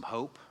found some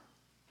hope.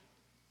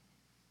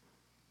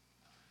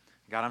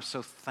 God, I'm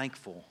so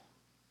thankful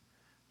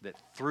that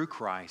through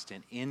Christ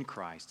and in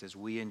Christ, as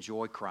we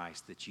enjoy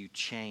Christ, that you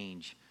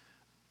change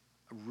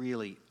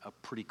really a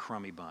pretty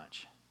crummy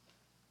bunch.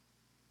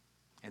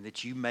 And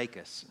that you make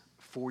us,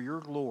 for your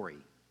glory,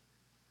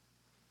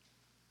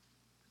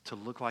 to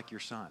look like your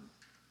Son.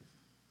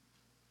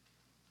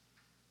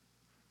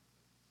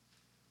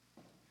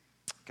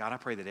 God, I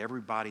pray that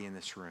everybody in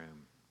this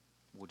room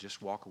will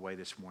just walk away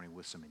this morning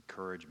with some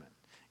encouragement,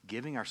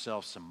 giving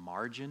ourselves some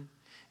margin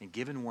and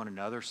giving one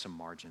another some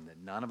margin, that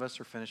none of us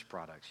are finished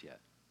products yet.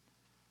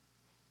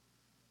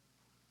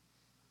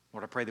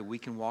 Lord, I pray that we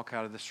can walk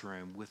out of this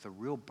room with a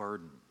real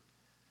burden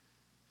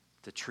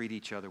to treat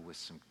each other with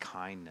some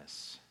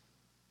kindness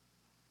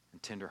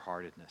and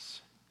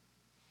tenderheartedness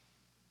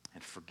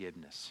and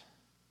forgiveness.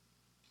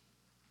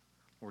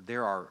 Lord,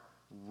 there are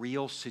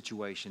real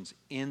situations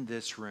in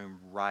this room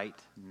right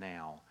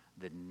now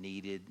that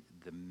needed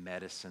the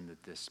medicine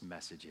that this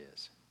message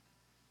is.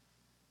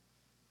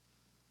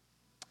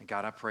 And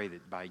God, I pray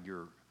that by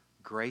your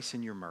grace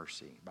and your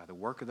mercy, by the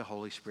work of the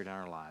Holy Spirit in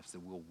our lives, that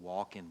we'll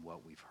walk in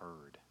what we've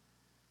heard.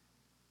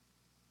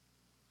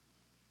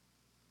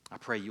 I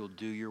pray you'll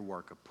do your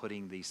work of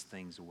putting these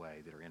things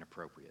away that are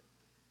inappropriate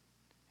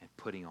and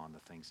putting on the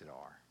things that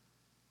are.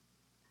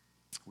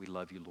 We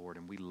love you, Lord,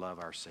 and we love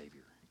our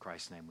Savior. In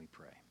Christ's name we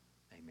pray.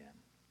 Amen.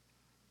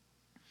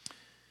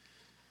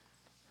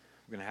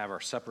 We're going to have our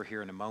supper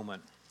here in a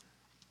moment.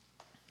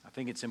 I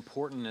think it's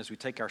important as we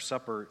take our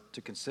supper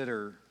to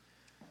consider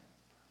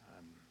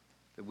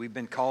that we've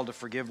been called to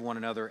forgive one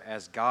another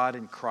as God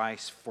in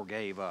Christ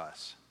forgave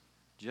us,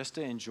 just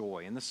to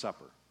enjoy in the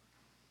supper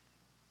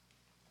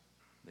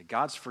That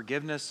God's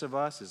forgiveness of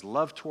us, His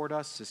love toward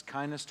us, His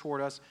kindness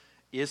toward us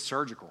is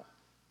surgical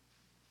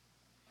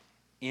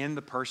in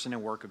the person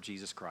and work of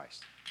Jesus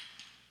Christ.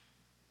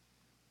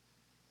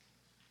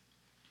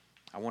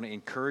 I want to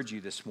encourage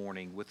you this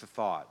morning with the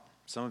thought.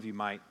 Some of you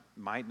might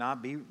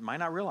not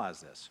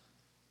realize this.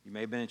 You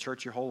may have been in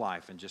church your whole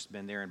life and just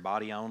been there in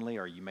body only,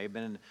 or you may have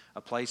been in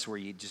a place where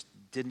you just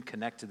didn't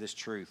connect to this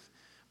truth.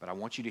 But I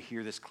want you to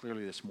hear this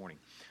clearly this morning.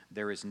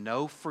 There is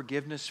no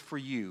forgiveness for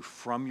you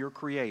from your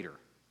Creator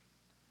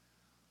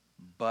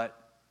but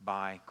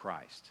by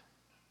Christ.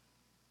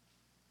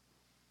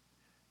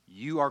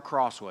 You are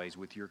crossways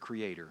with your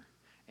Creator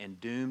and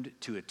doomed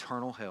to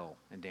eternal hell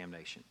and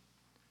damnation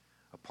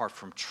apart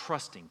from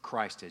trusting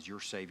Christ as your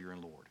Savior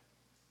and Lord.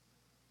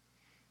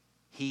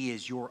 He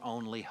is your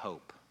only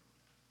hope.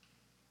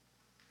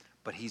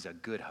 But He's a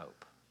good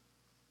hope.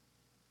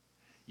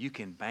 You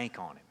can bank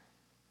on Him.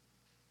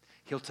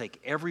 He'll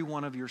take every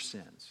one of your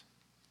sins,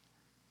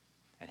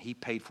 and He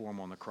paid for them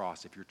on the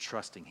cross if you're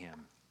trusting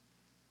Him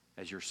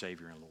as your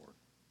Savior and Lord.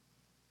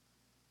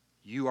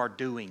 You are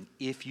doing,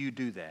 if you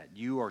do that,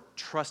 you are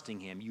trusting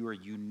Him, you are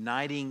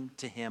uniting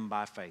to Him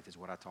by faith, is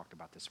what I talked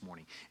about this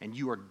morning. And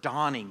you are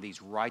donning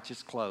these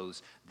righteous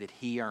clothes that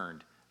He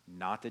earned,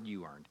 not that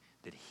you earned,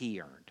 that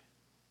He earned.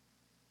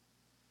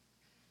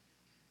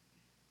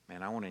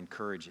 Man, I want to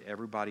encourage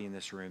everybody in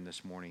this room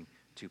this morning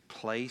to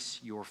place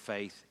your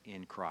faith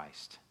in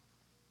Christ.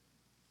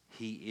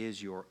 He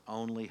is your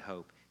only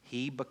hope.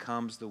 He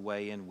becomes the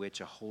way in which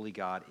a holy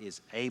God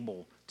is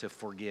able to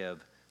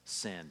forgive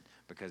sin,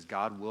 because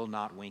God will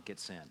not wink at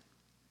sin.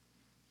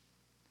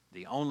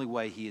 The only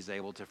way He is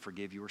able to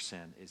forgive your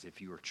sin is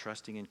if you are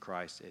trusting in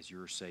Christ as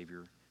your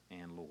Savior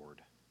and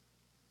Lord.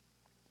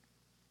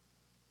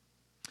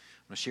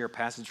 I'm going to share a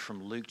passage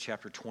from Luke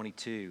chapter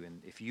 22.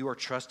 And if you are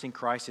trusting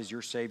Christ as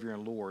your Savior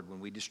and Lord, when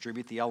we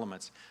distribute the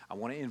elements, I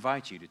want to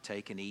invite you to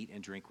take and eat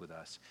and drink with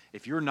us.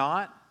 If you're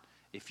not,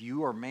 if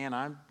you are, man,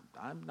 I'm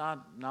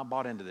not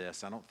bought into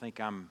this, I don't think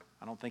I'm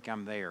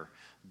there,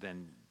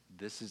 then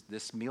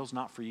this meal's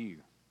not for you.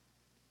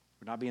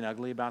 We're not being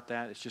ugly about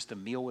that. It's just a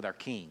meal with our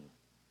King.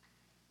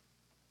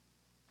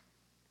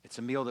 It's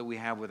a meal that we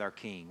have with our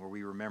King, where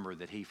we remember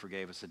that He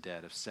forgave us a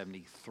debt of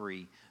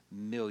 73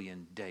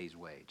 million days'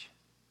 wage.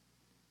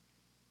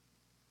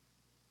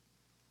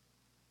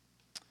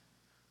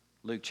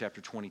 Luke chapter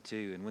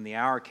 22, and when the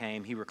hour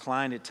came, He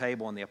reclined at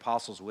table and the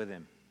apostles with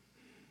Him.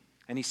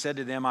 And He said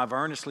to them, I've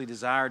earnestly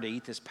desired to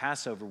eat this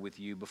Passover with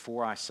you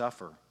before I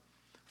suffer.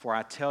 For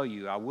I tell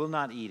you, I will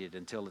not eat it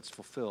until it's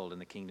fulfilled in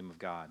the kingdom of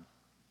God.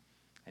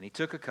 And He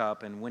took a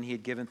cup, and when He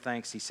had given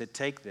thanks, He said,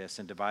 take this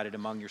and divide it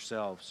among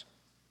yourselves.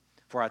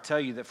 For I tell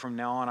you that from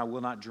now on I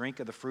will not drink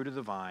of the fruit of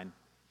the vine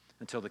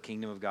until the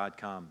kingdom of God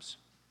comes.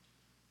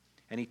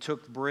 And He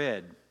took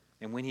bread,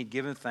 and when He had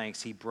given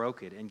thanks, He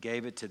broke it and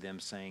gave it to them,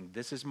 saying,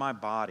 this is my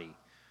body,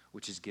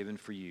 which is given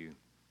for you.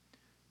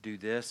 Do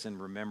this in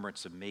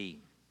remembrance of me.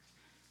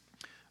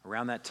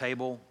 Around that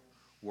table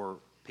were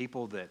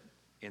people that,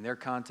 in their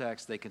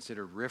context, they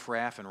considered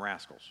riffraff and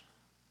rascals.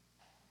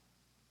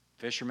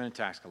 Fishermen and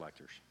tax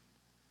collectors.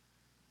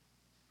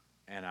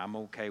 And I'm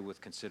okay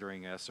with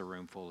considering us a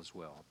room full as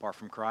well. Apart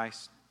from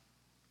Christ,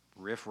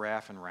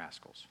 riffraff and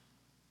rascals.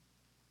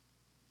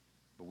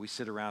 But we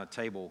sit around a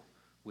table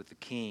with the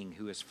King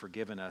who has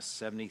forgiven us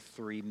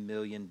 73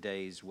 million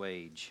days'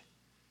 wage.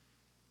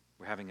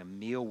 We're having a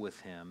meal with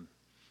Him.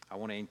 I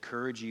want to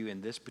encourage you in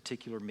this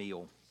particular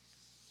meal,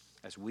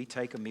 as we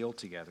take a meal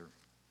together,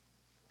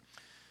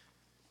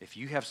 if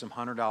you have some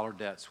 $100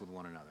 debts with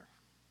one another,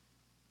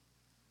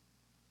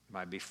 it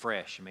might be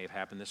fresh, it may have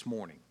happened this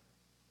morning.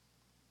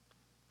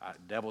 The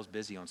devil's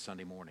busy on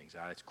Sunday mornings.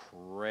 It's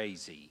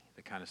crazy,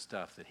 the kind of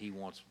stuff that he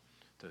wants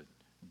to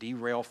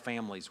derail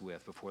families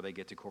with before they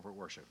get to corporate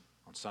worship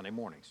on Sunday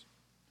mornings.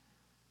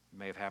 It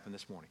may have happened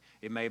this morning.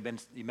 It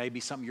may be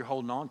something you're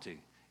holding on to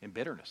in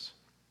bitterness,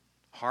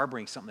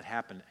 harboring something that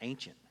happened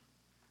ancient.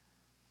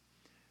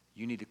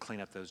 You need to clean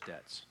up those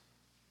debts.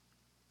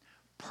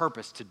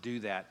 Purpose to do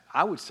that,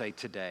 I would say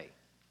today.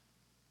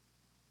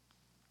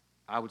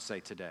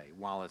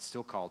 While it's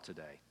still called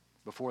today,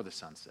 before the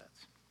sun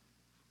sets.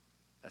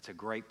 That's a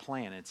great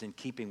plan. It's in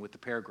keeping with the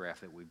paragraph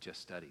that we've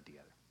just studied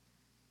together.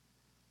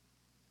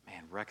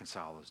 Man,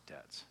 reconcile those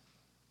debts.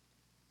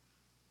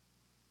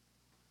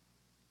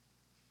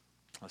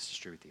 Let's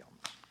distribute the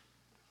elements.